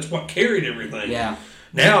had. That's what carried everything. Yeah.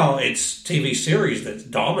 Now it's TV series that's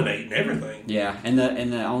dominating everything. Yeah, and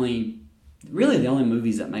the only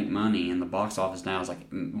movies that make money in the box office now is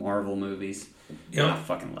like Marvel movies. Yeah, I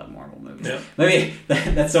fucking love Marvel movies. Yeah. Maybe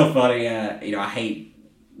that's so funny. I hate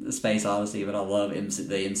the Space Odyssey, but I love the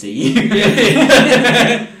MCU.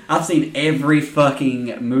 I've seen every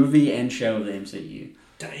fucking movie and show of the MCU.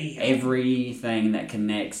 Damn. Everything that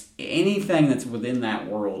connects, anything that's within that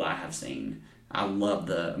world, I have seen. I love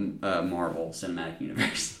the Marvel Cinematic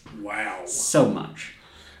Universe. Wow, so much.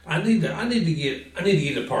 I need to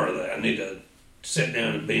get a part of that. I need to sit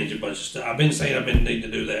down and binge a bunch of stuff. I've been saying I've been needing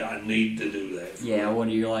to do that. I need to do that. Yeah, when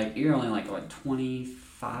you're only like what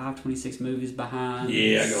 25, 26 movies behind.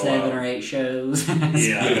 Yeah, I got 7 or 8 shows.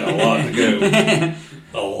 Yeah, I got a lot to go.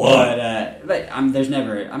 A lot. But there's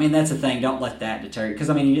never. I mean, that's the thing. Don't let that deter you because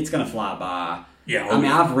I mean it's gonna fly by. Yeah, I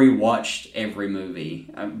mean, I've rewatched every movie.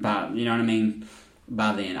 You know what I mean?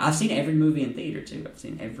 By then, I've seen every movie in theater too. I've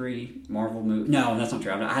seen every Marvel movie. No, that's not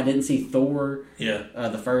true. I didn't see Thor. Yeah.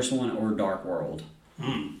 The first one or Dark World.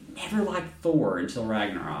 Never liked Thor until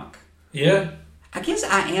Ragnarok. Yeah. I guess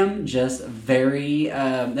I am just very.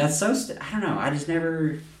 That's so. I don't know. I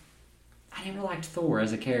never liked Thor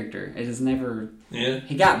as a character. It just never. Yeah.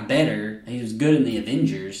 He got better. He was good in the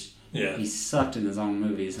Avengers. Yeah. He sucked in his own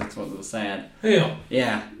movies. That's what was sad. Hell.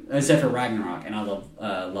 Yeah. Except for Ragnarok, and I love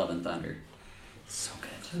Love and Thunder. So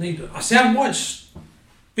good. I've watched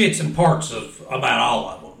bits and parts of about all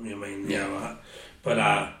of them. I mean, but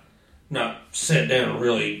I not sat down and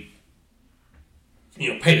really,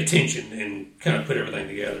 paid attention and kind of put everything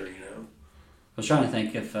together. I was trying to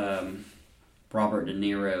think if Robert De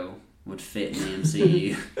Niro would fit in the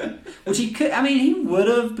MCU, which he could. I mean, he would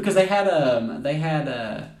have because they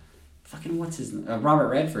had fucking what's his name? Robert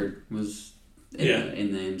Redford was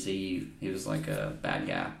in the MCU. He was like a bad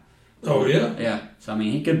guy. Oh yeah, yeah. So I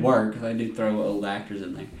mean, he could work. They do throw old actors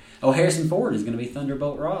in there. Oh, Harrison Ford is going to be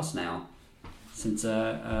Thunderbolt Ross now, since dude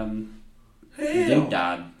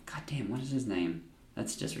died. God damn, what is his name?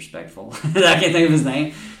 That's disrespectful. I can't think of his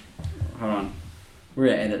name. Hold on, we're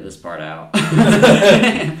gonna edit this part out.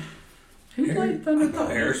 Who played Thunderbolt? I thought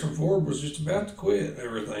Harrison Ford was just about to quit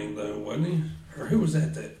everything though, wasn't he? Or who was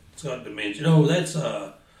that's got dementia? No, that's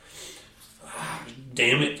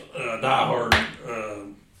damn it, Die Hard.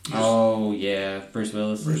 Oh yeah, Bruce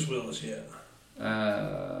Willis. Bruce Willis, yeah.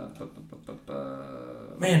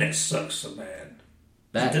 Man, that sucks so bad.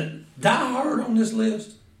 Die Hard on this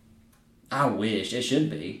list? I wish it should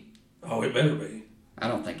be. Oh, it better be. I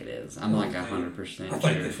don't think it is. I'm like 100%. I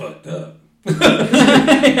think they fucked up.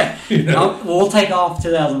 We'll take off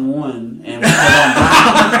 2001 and we'll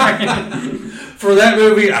put on For that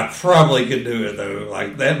movie, I probably could do it though.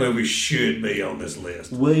 Like that movie should be on this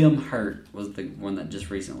list. William Hurt was the one that just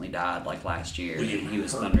recently died, like last year. He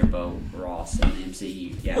was Thunderbolt Ross in the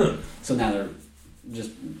MCU. Yeah. Huh. So now they're just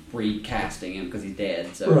recasting him because he's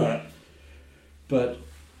dead. So. Right. But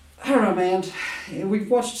I don't know, man. We've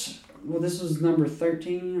watched. Well, this was number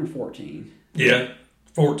 13 or 14. Yeah.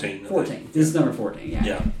 14. 14. This is number 14,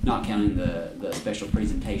 yeah. Not counting the special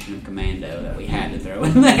presentation of Commando that we had to throw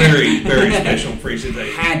in there. Very, very special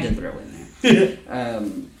presentation. Had to throw in there.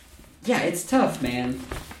 Yeah, it's tough, man.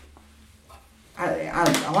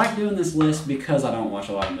 I like doing this list because I don't watch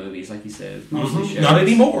a lot of movies, like you said. Mostly shows. Not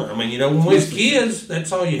anymore. I mean, when we was kids,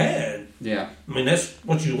 that's all you had. Yeah. I mean, that's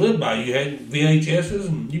what you lived by. You had VHSs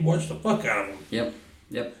and you watched the fuck out of them.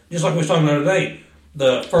 Yep. Just like we was talking the other day,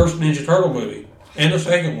 the first Ninja Turtle movie. And the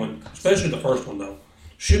second one, especially the first one, though,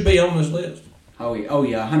 should be on this list. Oh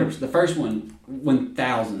yeah, 100%. The first one,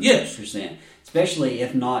 1,000%. Yes. Especially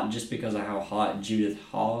if not just because of how hot Judith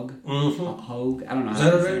Hogue. Mm-hmm. Hogue. I don't know how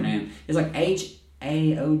to say her name. It's like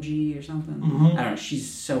AOG or something. Mm-hmm. I don't know. She's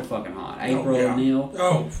so fucking hot. April O'Neil.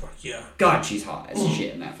 Oh, fuck yeah. God, she's hot as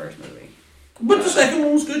shit in that first movie. But the second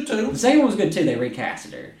one was good too. The second one was good too. They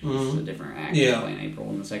recasted her. She's a different actor playing April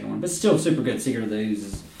in the second one, but still super good. Secret of the Ooze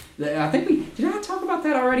is. I think did I talk about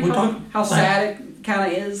that already? How sad it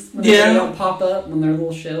kind of is when they don't pop up, when their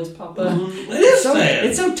little shells pop up. Mm-hmm. It is sad.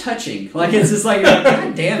 It's so touching. Like it's just like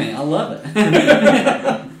God damn it, I love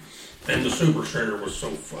it. And the Super Shredder was so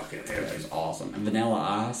fucking epic. That was awesome. And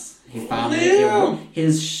Vanilla Ice, he finally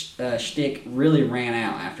his shtick really ran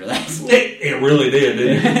out after that. It really did,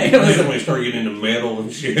 didn't it? When he started getting into metal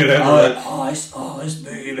and shit. Ice,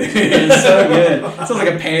 baby. It's so good. It sounds like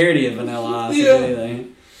a parody of Vanilla Ice. Yeah. Or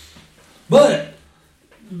anything. But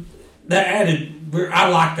that added, I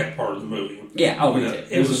liked that part of the movie. Yeah, oh, me too.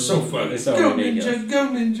 It was so funny. So go ridiculous. Ninja, go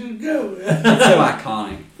Ninja, go. It's so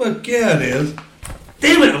iconic. Fuck yeah, it is.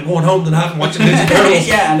 Damn it, I'm going home tonight and watching Ninja Turtles.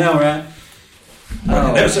 Yeah, I know, right?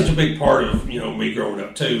 That was such a big part of me growing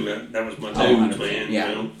up too. That was my dudes, man.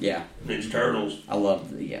 Yeah, yeah. Ninja Turtles. I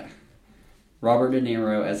love Robert De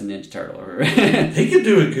Niro as a Ninja Turtle. He could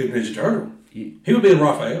do a good Ninja Turtle. He would be a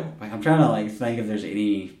Raphael. Like I'm trying to think if there's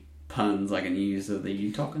any puns I can use of the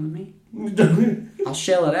 "you talking to me." I'll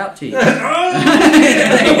shell it out to you. You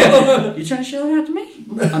trying to shell it out to me?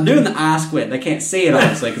 I'm doing the eye squint. They can't see it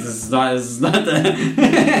obviously because this is not the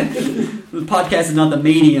podcast is not the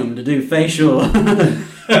medium to do facial.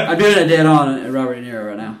 I'm doing it dead on at Robert De Niro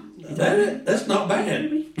right now. That's not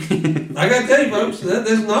bad. I gotta tell you, folks,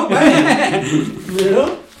 that's not bad. You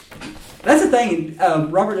know? That's the thing.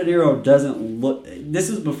 Robert De Niro doesn't look. This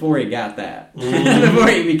is before he got that. Before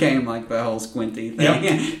he became like the whole squinty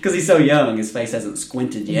thing. Because he's so young, his face hasn't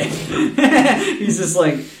squinted yet. He's just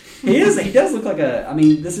like he is. He does look like a. I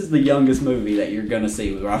mean, this is the youngest movie that you're gonna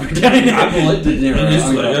see with Robert De Niro. I believe De Niro. This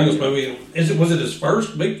is the youngest movie. Was it his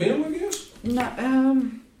first big film? I guess.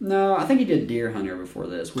 No, I think he did Deer Hunter before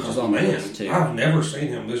this, which is on the list too. I've never seen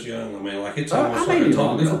him this young. I mean, like it's almost like a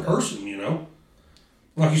totally different person, you know.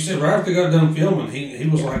 Like you said, right after they got done filming, he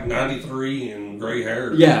was like 93 and gray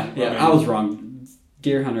hair. Yeah, I was wrong.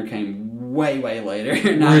 Deer Hunter came way, way later.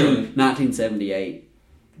 1978.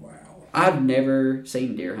 Wow. I've never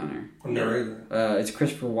seen Deer Hunter. I've never either. It's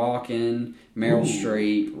Christopher Walken, Meryl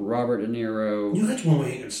Streep, Robert De Niro. You know, that's one we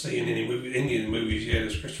ain't seen in any of the movies yet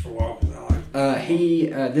is Christopher Walken.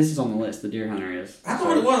 This is on the list, the Deer Hunter is. I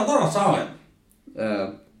thought it was. I thought I saw it.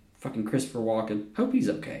 Fucking Christopher Walken. Hope he's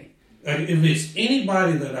okay. If it's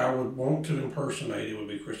anybody that I would want to impersonate, it would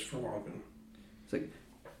be Christopher Walken. It's like,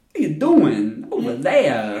 what are you doing over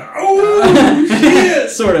there? Oh, shit!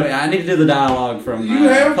 Sort of. I need to do the dialogue from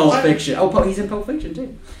Pulp Fiction. Oh, he's in Pulp Fiction,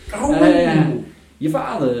 too. Oh. Your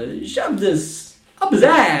father shoved this up his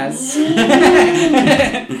ass.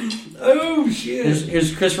 Oh, shit.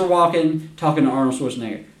 Here's Christopher Walken talking to Arnold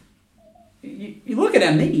Schwarzenegger. You looking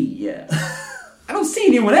at me? I don't see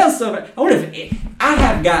anyone else. I wonder if I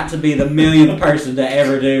have got to be the millionth person to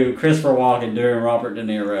ever do Christopher Walken doing Robert De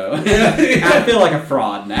Niro. I feel like a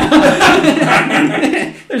fraud now.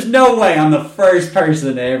 There's no way I'm the first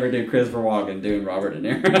person to ever do Christopher Walken doing Robert De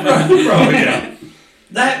Niro. Probably, yeah.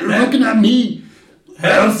 You're looking at me.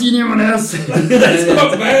 I don't see anyone else. That's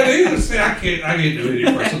not bad either. See, I can't do any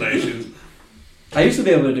impersonations. I used to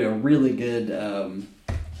be able to do a really good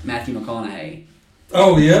Matthew McConaughey.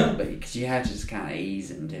 Oh yeah, but because you have to just kind of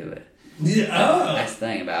ease into it. Yeah, that's the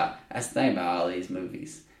thing about all these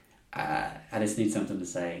movies. I just need something to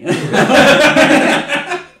say. Are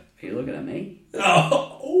you looking at me?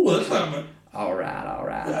 Oh, that's not bad. All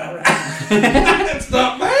right. That's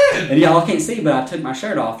not bad. And y'all can't see, but I took my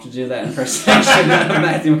shirt off to do that impersonation of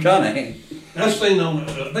Matthew McConaughey. I've seen on,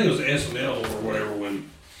 I think it was SNL or whatever when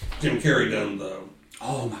Jim Carrey done the.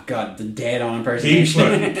 Oh my God, the dead-on impersonation. He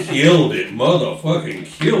fucking killed it, motherfucking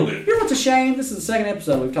killed it. You know what's a shame? This is the second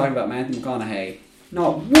episode we've talked about Matthew McConaughey.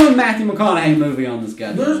 Not one Matthew McConaughey movie on this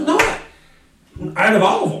goddamn. There's not. Out of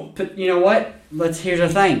all of them. But you know what? Here's our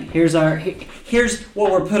thing. Here's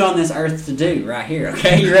what we're put on this earth to do right here.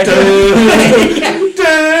 Okay, you ready?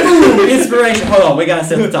 Inspiration. Hold on, we gotta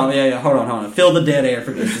set the top. Yeah. Hold on. Fill the dead air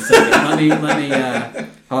for just a second. Let me.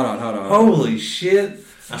 Hold on. Holy shit!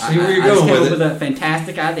 I see where you're going with it. With a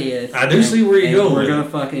fantastic idea. I do see where you're going. We're gonna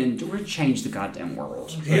change the goddamn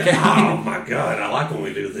world. Yeah. Okay? Oh my God! I like when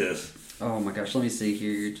we do this. Oh my gosh! Let me see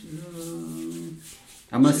here.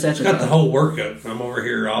 I'm gonna set. Got the whole workup. I'm over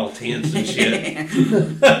here all tense and shit.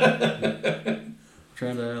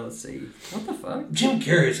 Trying to let's see. What the fuck? Jim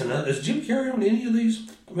Carrey is Jim Carrey on any of these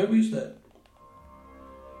movies that?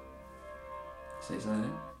 Is that it?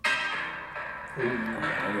 Ooh.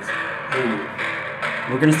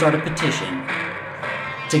 We're gonna start a petition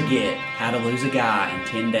to get How to Lose a Guy in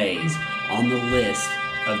 10 Days on the list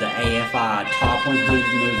of the AFI Top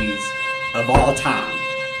 100 Movies of all time.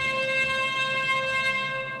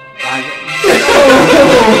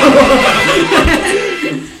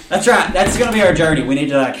 That's right. That's going to be our journey. We need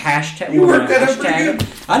to hashtag. You worked that up pretty good.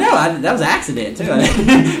 I know. That was an accident too. I don't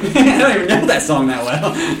even know that song that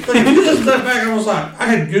well. Just step back. I was like, I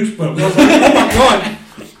had goosebumps. I was like, oh my god.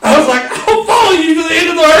 I was like, I'll follow you to the end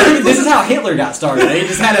of the earth. This is how Hitler got started. He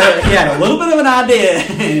just had a little bit of an idea.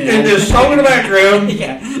 And this song in the background.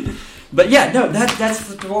 Yeah. But yeah, no, that's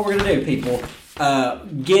what we're gonna do, people.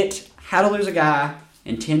 Get How to Lose a Guy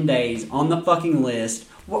in 10 Days on the fucking list.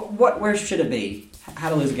 Where should it be? How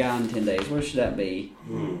to Lose a Guy in 10 Days. Where should that be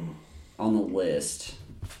on the list?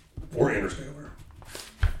 Or Interstellar.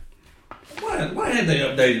 Why had they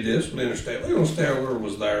updated this with Interstellar? Interstellar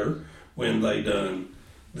was there when they done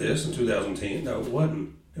this in 2010. No, it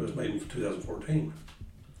wasn't. It was made in 2014.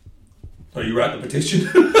 Are you writing the petition?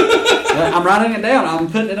 I'm writing it down. I'm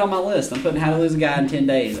putting it on my list. I'm putting How to Lose a Guy in 10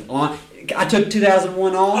 Days on. I took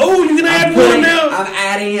 2001 off. Oh, you're going to add one now? I'm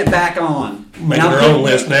adding it back on. Making their own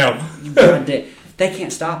list now. They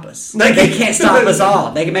can't stop us. They can't stop us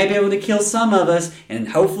all. They may be able to kill some of us, and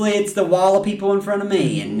hopefully it's the wall of people in front of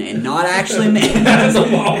me, and not actually me. That's a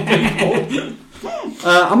wall of people.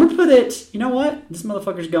 I'm going to put it, you know what? This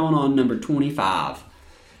motherfucker's going on number 25.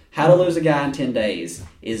 How to Lose a Guy in 10 Days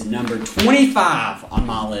is number 25 on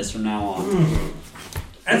my list from now on.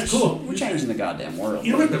 That's cool. We're changing the goddamn world.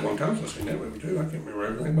 You read that one time, so I've seen that movie too. I can't remember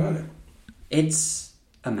everything about it. It's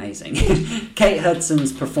amazing. Kate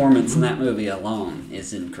Hudson's performance in that movie alone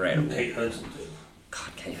is incredible. Kate Hudson too.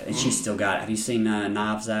 God, Kate Hudson. And she's still got it. Have you seen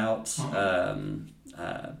Knives Out?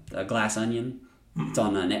 Glass Onion? It's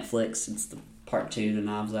on Netflix. It's the part 2 to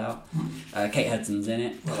Knives Out. Kate Hudson's in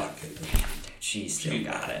it. I like Kate Hudson. Damn, dude, she's still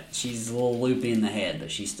got it. She's a little loopy in the head,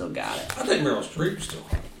 but she's still got it. I think Meryl Streep's still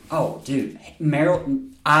hot. Oh, dude.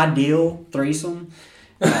 Ideal threesome.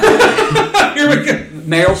 Here we go.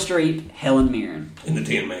 Meryl Streep, Helen Mirren. In the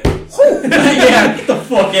Tin Man. Yeah, get the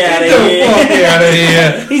fuck out of here. Get the fuck out of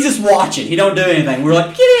here. He's just watching. He don't do anything. We're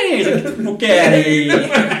like, get in here. He's like, get the fuck out of here.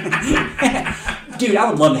 Dude, I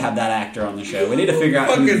would love to have that actor on the show. We need to figure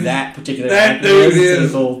out who that particular actor dude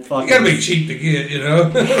is. You gotta be cheap to get, you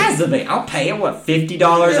know? It has to be. I'll pay it,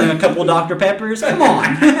 $50 and a couple of Dr. Peppers? Come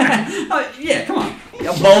on. Yeah, come on.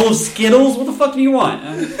 A bowl of Skittles? What the fuck do you want?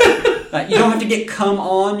 You don't have to get cum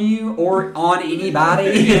on you or on anybody.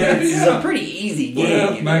 It's a pretty easy gig.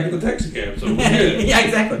 Well, back in the taxi cab, so we're good. Yeah,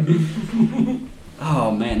 exactly.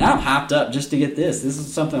 Oh man, now I'm hyped up just to get this. This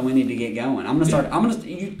is something we need to get going. I'm gonna start.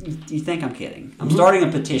 You think I'm kidding? I'm starting a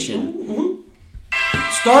petition.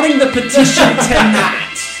 Starting the petition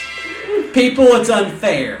tonight. People, it's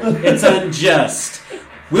unfair. It's unjust.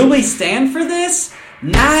 Will we stand for this?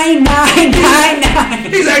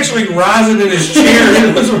 9999. He's actually rising in his chair.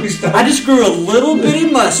 I just grew a little bitty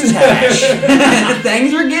mustache.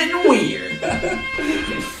 Things are getting weird.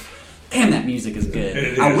 Damn, that music is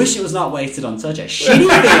good. I wish it was not wasted on such a shitty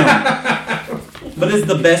film. But it's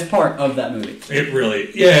the best part of that movie. It really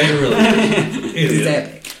is. It's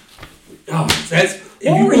epic. Oh, that's...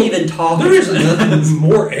 What were we even talking There is nothing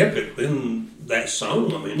more epic than that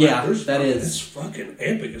song. I mean, yeah, that is. It's fucking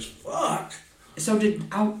epic as fuck. So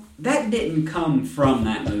that didn't come from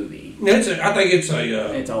that movie. I think it's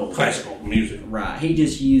old classical music. Right. He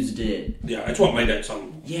just used it. Yeah, that's what made that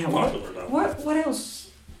song popular. What else?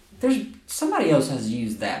 There's somebody else has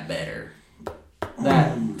used that better.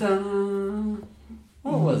 That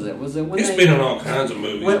what was it? Was it when it's been in all kinds of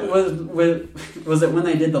movies? Was it when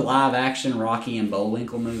they did the live action Rocky and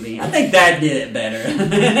Bullwinkle movie? I think that did it better.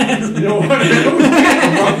 You know what?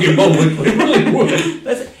 Rocky and Bullwinkle really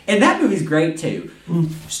would. And that movie's great too.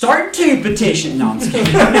 Start to petition. No, I'm just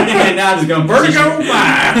kidding. Now I'm just going Vertigo.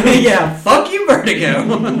 Bye. Yeah, fuck you, Vertigo.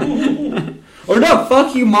 Or no,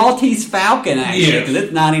 fuck you, Maltese Falcon. Actually, because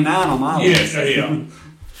it's 99 on my list. Yeah.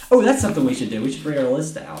 Oh, that's something we should do. We should read our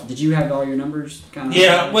list out. Did you have all your numbers kind of?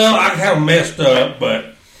 Yeah, well, I kind of messed up,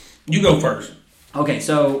 but you go first. Okay,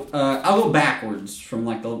 so I'll go backwards from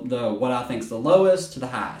like the what I think is the lowest to the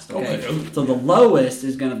highest. Okay, so the lowest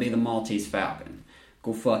is going to be the Maltese Falcon.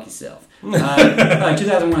 Go fuck yourself.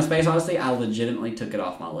 2001: A Space Odyssey. I legitimately took it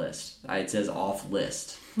off my list. It says off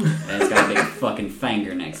list, and it's got a big fucking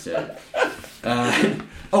finger next to it. I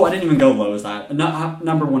didn't even go lowest.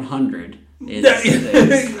 Number 100.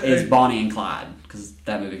 Is Bonnie and Clyde, because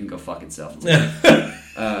that movie can go fuck itself.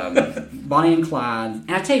 Bonnie and Clyde,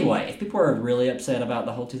 and I tell you what, if people are really upset about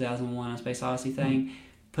the whole 2001: A Space Odyssey thing,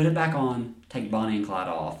 put it back on, take Bonnie and Clyde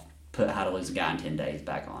off, put How to Lose a Guy in 10 Days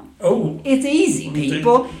back on. Oh. It's easy,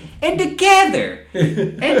 people. And together. We're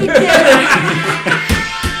going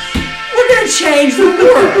to change the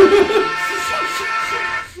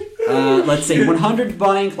world. Let's see. 100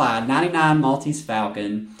 Bonnie and Clyde. 99 Maltese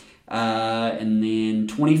Falcon. And then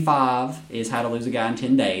 25 is How to Lose a Guy in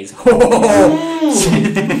 10 Days.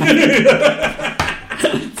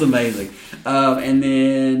 It's amazing. And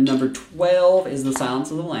then number 12 is The Silence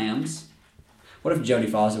of the Lambs. What if Jodie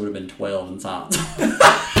Foster would have been 12 in Silence?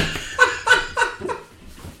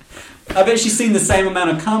 I bet she's seen the same amount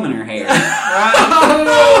of cum in her hair.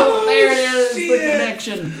 Oh, there it is. Shit. The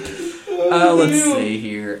connection. Let's see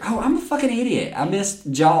here. Oh, I'm a fucking idiot. I missed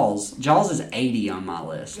Jaws. Jaws is 80 on my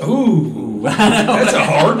list. Ooh, that's a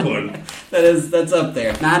hard one. That's up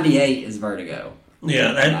there. 98 is Vertigo.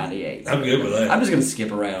 Yeah, 98. I'm good with that. I'm just going to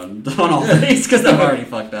skip around on all these because I've already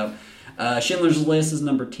fucked up. Schindler's List is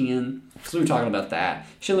number 10. Because we were talking about that.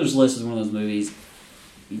 Schindler's List is one of those movies.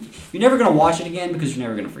 You're never going to watch it again because you're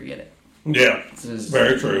never going to forget it. Yeah,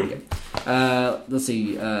 very true. Let's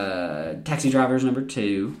see. Taxi Driver is number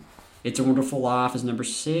 2. It's a Wonderful Life is number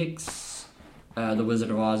 6. The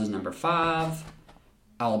Wizard of Oz is number 5.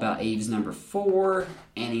 All About Eve is number 4.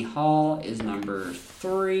 Annie Hall is number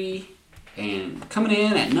 3. And coming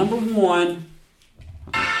in at number 1...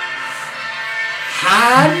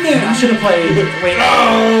 High Noon. I should have played. Wait.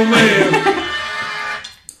 Oh, man.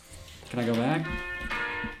 Can I go back?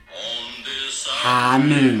 High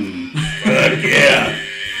Noon. Yeah.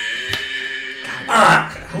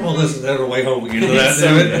 Alright. I'm going to listen to that on the way home again to that. So I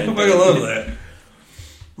love that.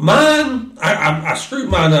 Mine, I screwed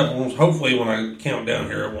mine up. Hopefully when I count down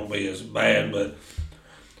here it won't be as bad, but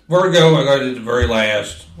Vertigo, I got it at the very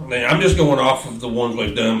last. I'm just going off of the ones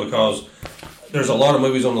we've done because there's a lot of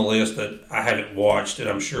movies on the list that I haven't watched, and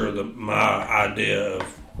I'm sure that my idea of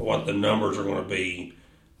what the numbers are going to be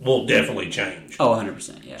will definitely change. Oh,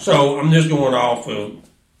 100%, yeah. So I'm just going off of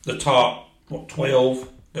the top 12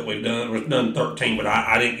 that we've done. We've done 13, but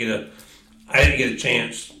I didn't get a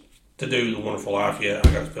chance to do The Wonderful Life yet.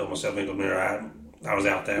 I got to fill myself in there. I was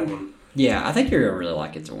out that one. Yeah, I think you're going to really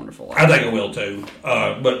like It's a Wonderful Life. I think I will too.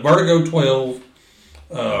 But Vertigo 12,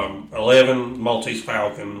 11 Maltese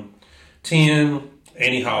Falcon, 10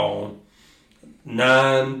 Annie Hall,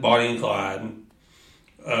 9 Bonnie and Clyde.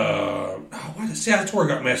 See, that's where I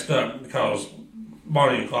got messed up because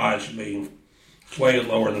Bonnie and Clyde should be way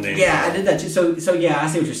lower than Annie Hall. I did that too. So yeah, I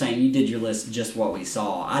see what you're saying. You did your list just what we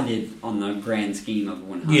saw. I did on the grand scheme of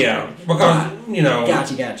 100. Yeah, because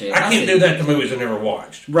Gotcha. I can't do that to movies I never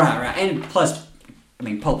watched. Right, and plus, I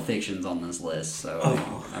mean, Pulp Fiction's on this list, so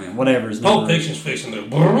I mean, whatever's Pulp Fiction's fixing to.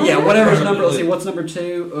 Yeah, whatever's number. Let's see, what's number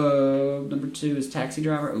 2? Number 2 is Taxi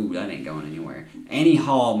Driver. Ooh, that ain't going anywhere. Annie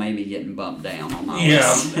Hall may be getting bumped down on my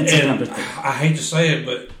list. Yeah, and I hate to say it,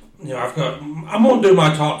 but I'm going to do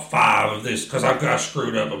my top 5 of this because I've got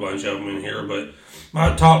screwed up a bunch of them in here. But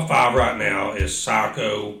my top 5 right now is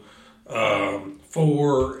Psycho.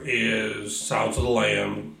 4 is Silence of the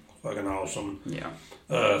Lamb. Fucking awesome. Yeah.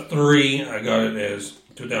 3, I got it as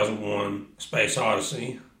 2001 Space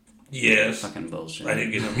Odyssey. Yes. Fucking bullshit. I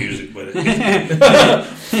didn't get no music, but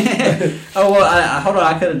oh, well, hold on.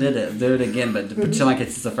 I could have do it again, but pretend like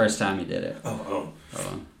it's the first time you did it. Oh. Hold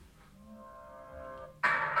on.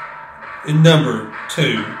 In number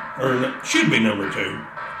 2, or should be number 2,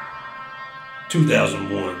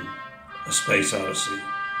 2001 A Space Odyssey.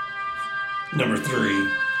 Number 3.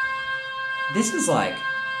 This is like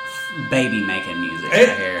baby making music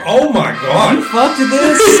right here. Oh my god. You fucked with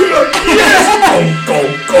this? Yes! Go.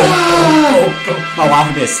 My wife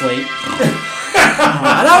would be asleep.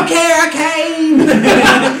 I don't care, I came!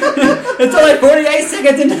 It's only 48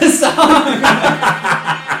 seconds into the song.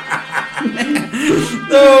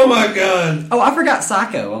 Oh my god. Oh, I forgot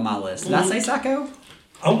Psycho on my list. Did I say Psycho?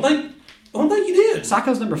 I don't think you did.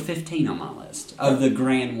 Psycho's number 15 on my list of the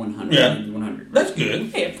grand 100. Yeah. 100. That's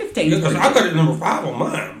good. Yeah, 15. Because I got it number 5 on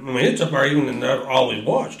mine. I mean, it's up there even than I've always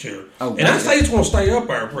watched here. Oh, and I say it's going to stay up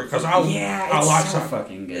there because I like so Psycho.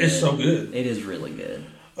 fucking good. It's so good. It is really good.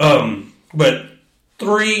 But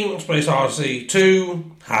 3, Space Odyssey.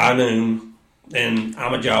 2, High Noon. And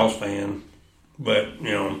I'm a Jaws fan. But,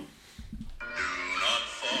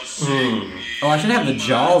 Oh, I should have the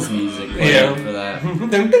Jaws music playing for that.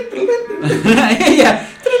 Yeah.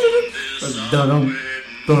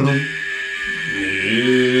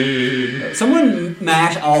 Someone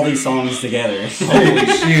mash all these songs together. Holy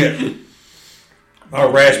shit. My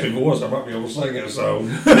raspy voice, I might be able to sing it, so.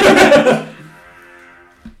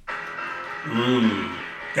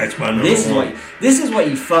 That's my number 1. This is what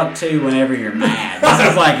you fuck to whenever you're mad. This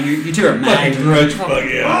is like you two are mad. Fucking grudge fuck,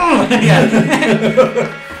 yeah. Oh,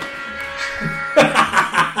 yeah.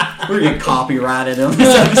 We're going to get copyrighted on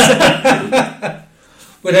this episode.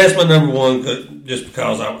 But that's my number one, just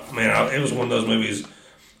because, it was one of those movies,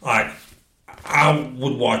 like, I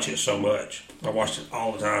would watch it so much. I watched it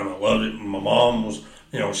all the time. I loved it. My mom was,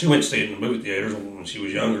 she went to see it in the movie theaters when she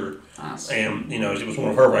was younger. Nice. And, it was one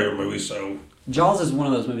of her favorite movies, so... Jaws is one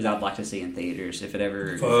of those movies I'd like to see in theaters if it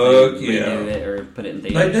ever redo it or put it in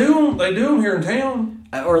theaters. They do them here in town.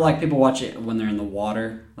 Or like people watch it when they're in the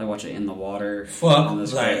water. They watch it in the water. Fuck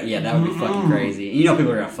that. Yeah, that would be fucking crazy.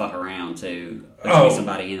 People are gonna fuck around too. There'll be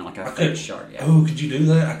somebody in like a fake shark. Yeah. Oh, could you do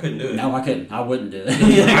that? I couldn't do it. No, I couldn't. I wouldn't do it.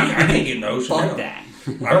 I can't get in the ocean. Fuck that.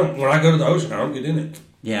 When I go to the ocean, I don't get in it.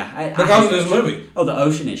 Yeah, because of this movie. Oh, the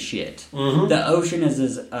ocean is shit. Mm-hmm. The ocean is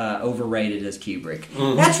as overrated as Kubrick.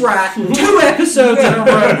 Mm-hmm. That's right. 2 episodes in a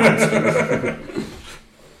row.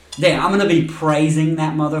 Damn, I'm gonna be praising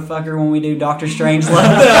that motherfucker when we do Doctor Strangelove.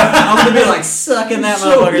 I'm gonna be like sucking that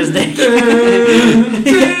motherfucker's dick.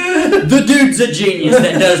 The dude's a genius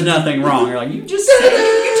that does nothing wrong. You're like, you just said it.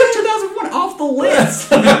 You took 2001 off the list.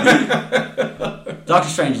 Doctor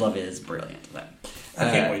Strangelove is brilliant.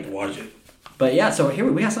 I can't wait to watch it. But yeah, so here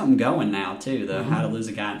we got something going now too. The How to Lose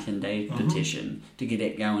a Guy in 10 Days petition to get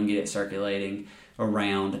it going, get it circulating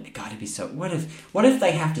around. God, it'd be so. What if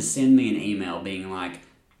they have to send me an email being like,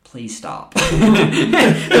 please stop. They're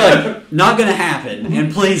like, not gonna happen,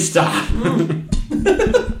 and please stop.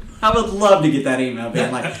 I would love to get that email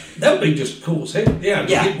being like, that would be just cool. Yeah.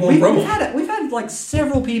 Get more promo. We've had like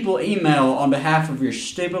several people email on behalf of your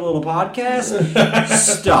stupid little podcast.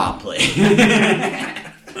 Stop, please.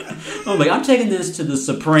 I'm like, I'm taking this to the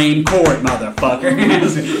Supreme Court, motherfucker.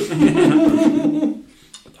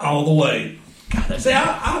 All the way. God, see,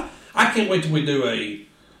 I can't wait till we do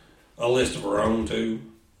a list of our own too.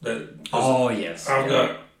 Yes, I've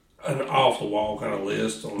got an off the wall kind of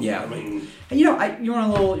list. Yeah, you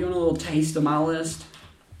want a little taste of my list.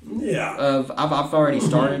 Yeah, I've already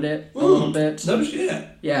started it a little bit. No shit.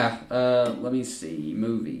 Yeah. Let me see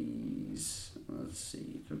movies. Let's see.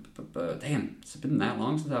 Damn, it's been that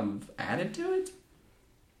long since I've added to it?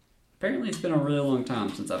 Apparently it's been a really long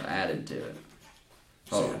time since I've added to it.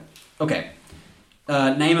 Oh, okay.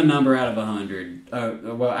 Name a number out of 100.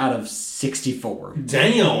 Out of 64.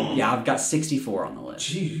 Damn! Yeah, I've got 64 on the list.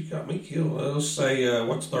 Jeez, you got me killed. Let's say,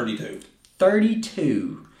 what's 32?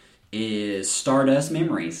 32 is Stardust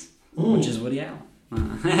Memories, which is Woody Allen.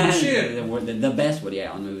 Shit! The best Woody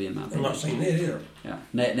Allen movie in my opinion. I've not seen that either. Yeah.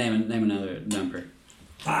 Name another number.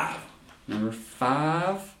 5. Number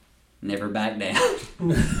 5, Never Back Down.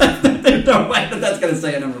 There's no way that's going to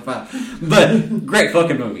say a number 5. But great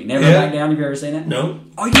fucking movie. Never Back Down. Have you ever seen it? No.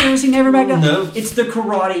 Oh, you never seen Never Back Down? No. It's the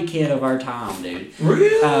Karate Kid of our time, dude.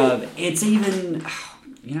 Really? It's even...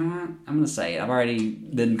 You know what? I'm going to say it. I've already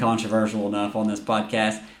been controversial enough on this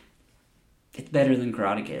podcast. It's better than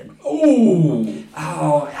Karate Kid. Ooh.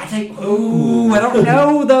 Oh, I think... Ooh, I don't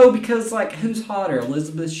know, though, because, like, who's hotter,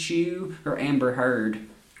 Elizabeth Shue or Amber Heard?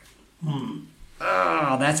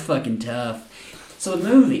 Oh, that's fucking tough. So the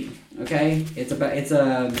movie, okay, it's when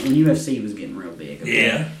UFC was getting real big. Okay?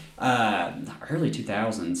 Yeah. Early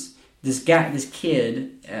 2000s. This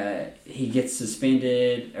kid, he gets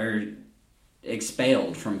suspended or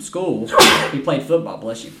expelled from school. He played football,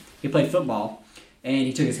 bless you. He played football, and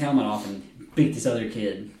he took his helmet off and beat this other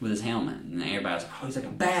kid with his helmet. And everybody was like, oh, he's like a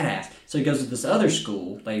badass. So he goes to this other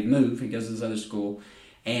school. They move. He goes to this other school.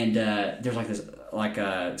 And there's like this,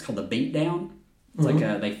 it's called the Beatdown. It's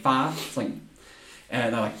like they fight. It's like,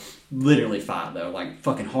 they like literally fight though. Like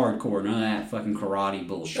fucking hardcore. None of that fucking karate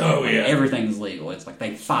bullshit. Oh, yeah. Everything's legal. It's like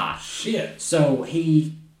they fight. Shit. So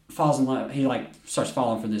he falls in love. He like starts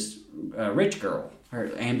falling for this rich girl,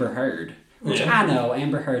 Amber Heard. Which I know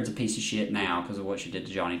Amber Heard's a piece of shit now because of what she did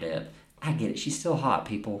to Johnny Depp. I get it. She's still hot,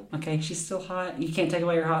 people. Okay, she's still hot. You can't take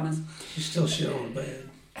away her hotness. She's still shit on the bed.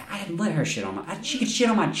 I didn't let her shit on my... She could shit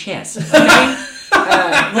on my chest, okay?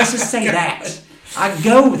 Let's just say that. I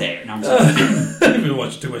go there. No, I'm sorry. You've been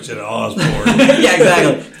watching too much of the Osborne. Yeah,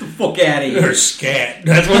 exactly. Get the fuck out of here. Or scat.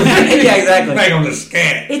 That's what it is. Yeah, exactly. Back on the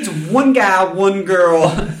scat. It's one guy, one girl,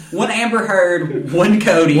 one Amber Heard, one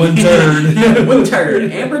Cody. One turd. One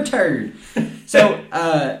turd. Amber Turd. So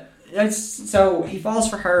he falls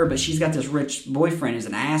for her, but she's got this rich boyfriend who's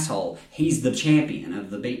an asshole. He's the champion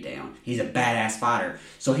of the beatdown. He's a badass fighter.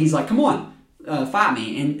 So he's like, come on, fight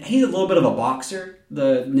me. And he's a little bit of a boxer,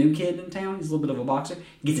 the new kid in town. He's a little bit of a boxer.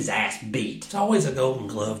 He gets his ass beat. It's always a Golden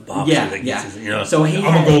Glove boxer that gets his, So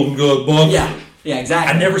I'm a Golden Glove boxer. Yeah,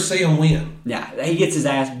 exactly. I never see him win. Yeah, he gets his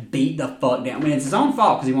ass beat the fuck down. I mean, it's his own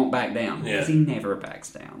fault because he won't back down. Yeah. Because he never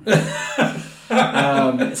backs down.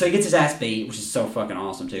 So he gets his ass beat, which is so fucking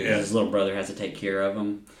awesome, too. Because his little brother has to take care of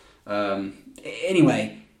him.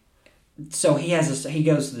 Anyway, so he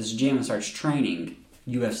goes to this gym and starts training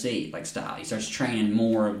UFC like style. He starts training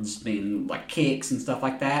more of just being like kicks and stuff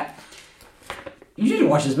like that. You need to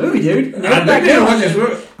watch this movie, dude. Never back down. Watch this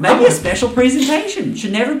movie. Maybe a special presentation.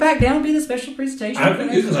 Should Never Back Down be the special presentation? I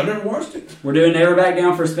think because I've never watched it. We're doing Never Back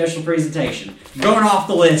Down for a special presentation. Going off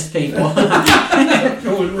the list, people.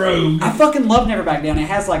 Going rogue. I fucking love Never Back Down. It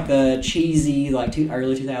has like the cheesy, like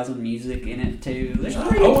early 2000 music in it too. I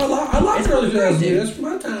like early 2000. That's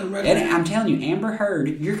my time, right? And I'm telling you, Amber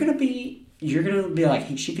Heard, you're gonna be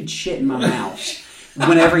like, she could shit in my mouth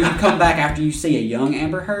whenever you come back after you see a young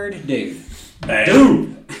Amber Heard, dude. Bad.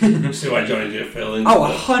 Dude! You see why Johnny Depp fell into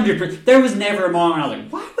 100%. There was never a moment I was like,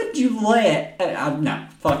 why would you let... no,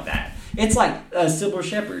 fuck that. It's like Sybil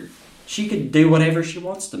Shepherd. She could do whatever she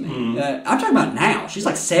wants to me. Mm. I'm talking about now. She's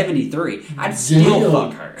like 73. I'd still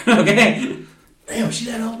fuck her. Okay? Damn, is she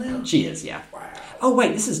that old now? She is, yeah. Wow. Oh,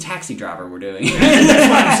 wait, this is Taxi Driver we're doing. That's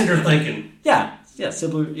why I'm sitting there thinking. Yeah,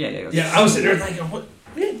 Sybil... Yeah, I was sitting there thinking, what?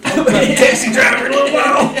 Taxi Driver a little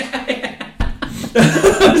while.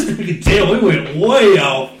 You can tell we went way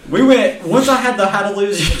off. Once I had the How to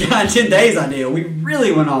Lose Your Guy in 10 Days idea, we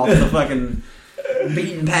really went off the fucking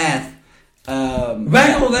beaten path.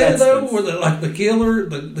 Back on that though, where the killer,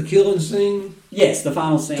 the killing scene. Yes, the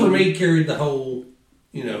final scene. For me, carried the whole,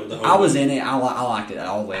 I was in it. I liked it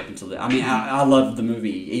all the way up until I loved the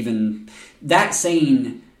movie. Even that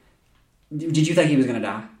scene. Did you think he was going to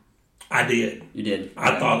die? I did. You did?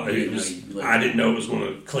 I thought it was... I didn't know it was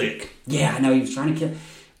going to click. Yeah, I know. He was trying to kill...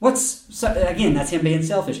 Again, that's him being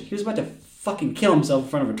selfish. He was about to fucking kill himself in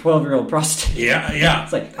front of a 12-year-old prostitute. Yeah.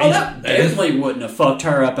 It's like, that definitely wouldn't have fucked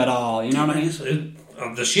her up at all. You know what I mean?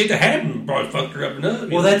 The shit that happened probably fucked her up enough.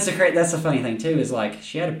 Well, that's the funny thing, too, is like,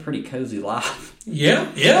 she had a pretty cozy life. Yeah.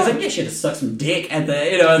 I was like, she had to suck some dick at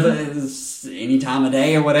any time of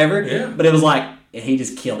day or whatever. Yeah. But it was like, he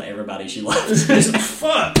just killed everybody she loved.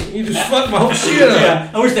 Fuck! You just fucked my whole shit up.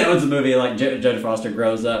 Yeah, I wish that was a movie like Jodie Foster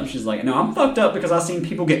grows up and she's like, no, I'm fucked up because I've seen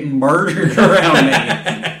people get murdered around me.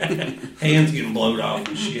 Hands getting blowed off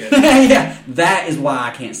and shit. Yeah, that is why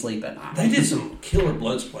I can't sleep at night. They did some killer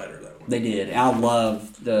blood splatter though. They did. I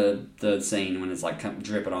love the scene when it's like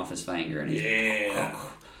dripping off his finger. And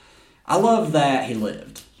I love that he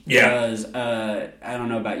lived. Yeah. Because, I don't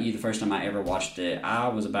know about you, the first time I ever watched it, I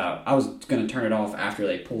was going to turn it off after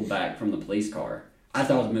they pulled back from the police car. I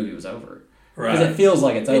thought the movie was over. Right. Because it feels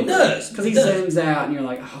like it's over. It does. Because he zooms out and you're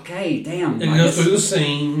like, okay, damn. It goes through the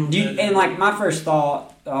scene. And like my first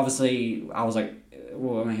thought, obviously, I was like,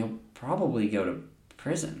 well, I mean, he'll probably go to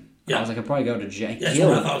prison. Yeah. I was like, he'll probably go to jail. That's kill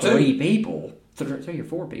what I thought three people. 3 or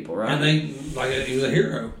 4 people, right? And he was a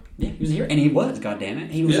hero. Yeah, he was a hero. And he was, goddammit.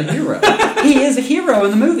 He was a hero. He is a hero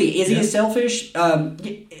in the movie. Is he selfish?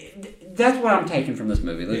 That's what I'm taking from this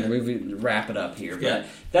movie. We wrap it up here. But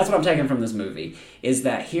that's what I'm taking from this movie, is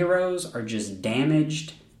that heroes are just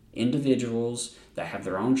damaged individuals that have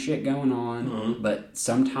their own shit going on, but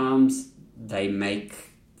sometimes they make...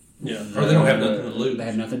 or they don't have nothing to lose. They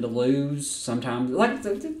have nothing to lose. Sometimes,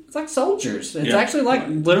 it's like soldiers. It's actually like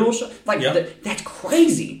literal. That's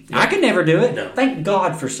crazy. I could never do it. No. Thank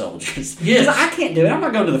God for soldiers. Yes, I can't do it. I'm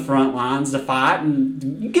not going to the front lines to fight.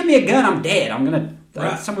 And you give me a gun, I'm dead. I'm gonna.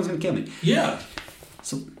 Someone's gonna kill me. Yeah.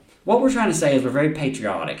 So what we're trying to say is we're very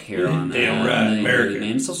patriotic here on damn right, American.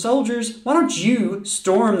 Man. So soldiers, why don't you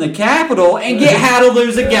storm the Capitol and get How to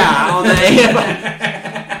Lose a Guy on the.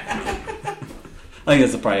 I think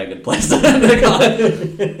that's probably a good place to call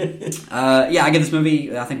it. I get this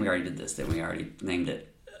movie. I think we already did this. Then we already named it.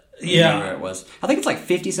 Yeah, where it was. I think it's like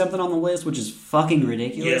 50-something on the list, which is fucking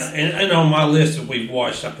ridiculous. Yeah, and on my list that we've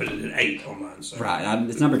watched, I put it at 8 on mine. So. Right,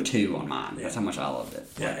 it's number 2 on mine. That's how much I loved it.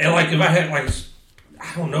 Yeah, and like if I had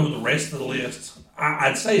I don't know the rest of the list,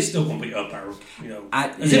 I'd say it's still going to be up there.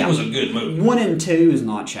 It was a good movie. 1 and 2 is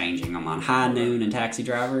not changing. I'm on High Noon and Taxi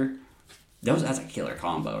Driver. That's a killer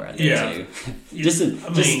combo right there, too.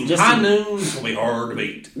 High Noon's going to be hard to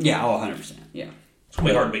beat. Yeah, 100%. Yeah. It's going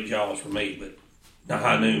to be hard to beat Jaws for me, but now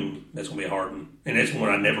High Noon, that's going to be a hard one. And that's one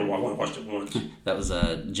I only watched it once. That was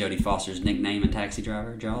Jodie Foster's nickname in Taxi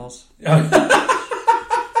Driver, Jaws. All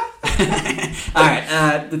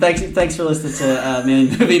right. Thanks for listening to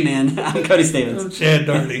Movie Man. I'm Cody Stevens. I'm Chad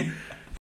Doherty.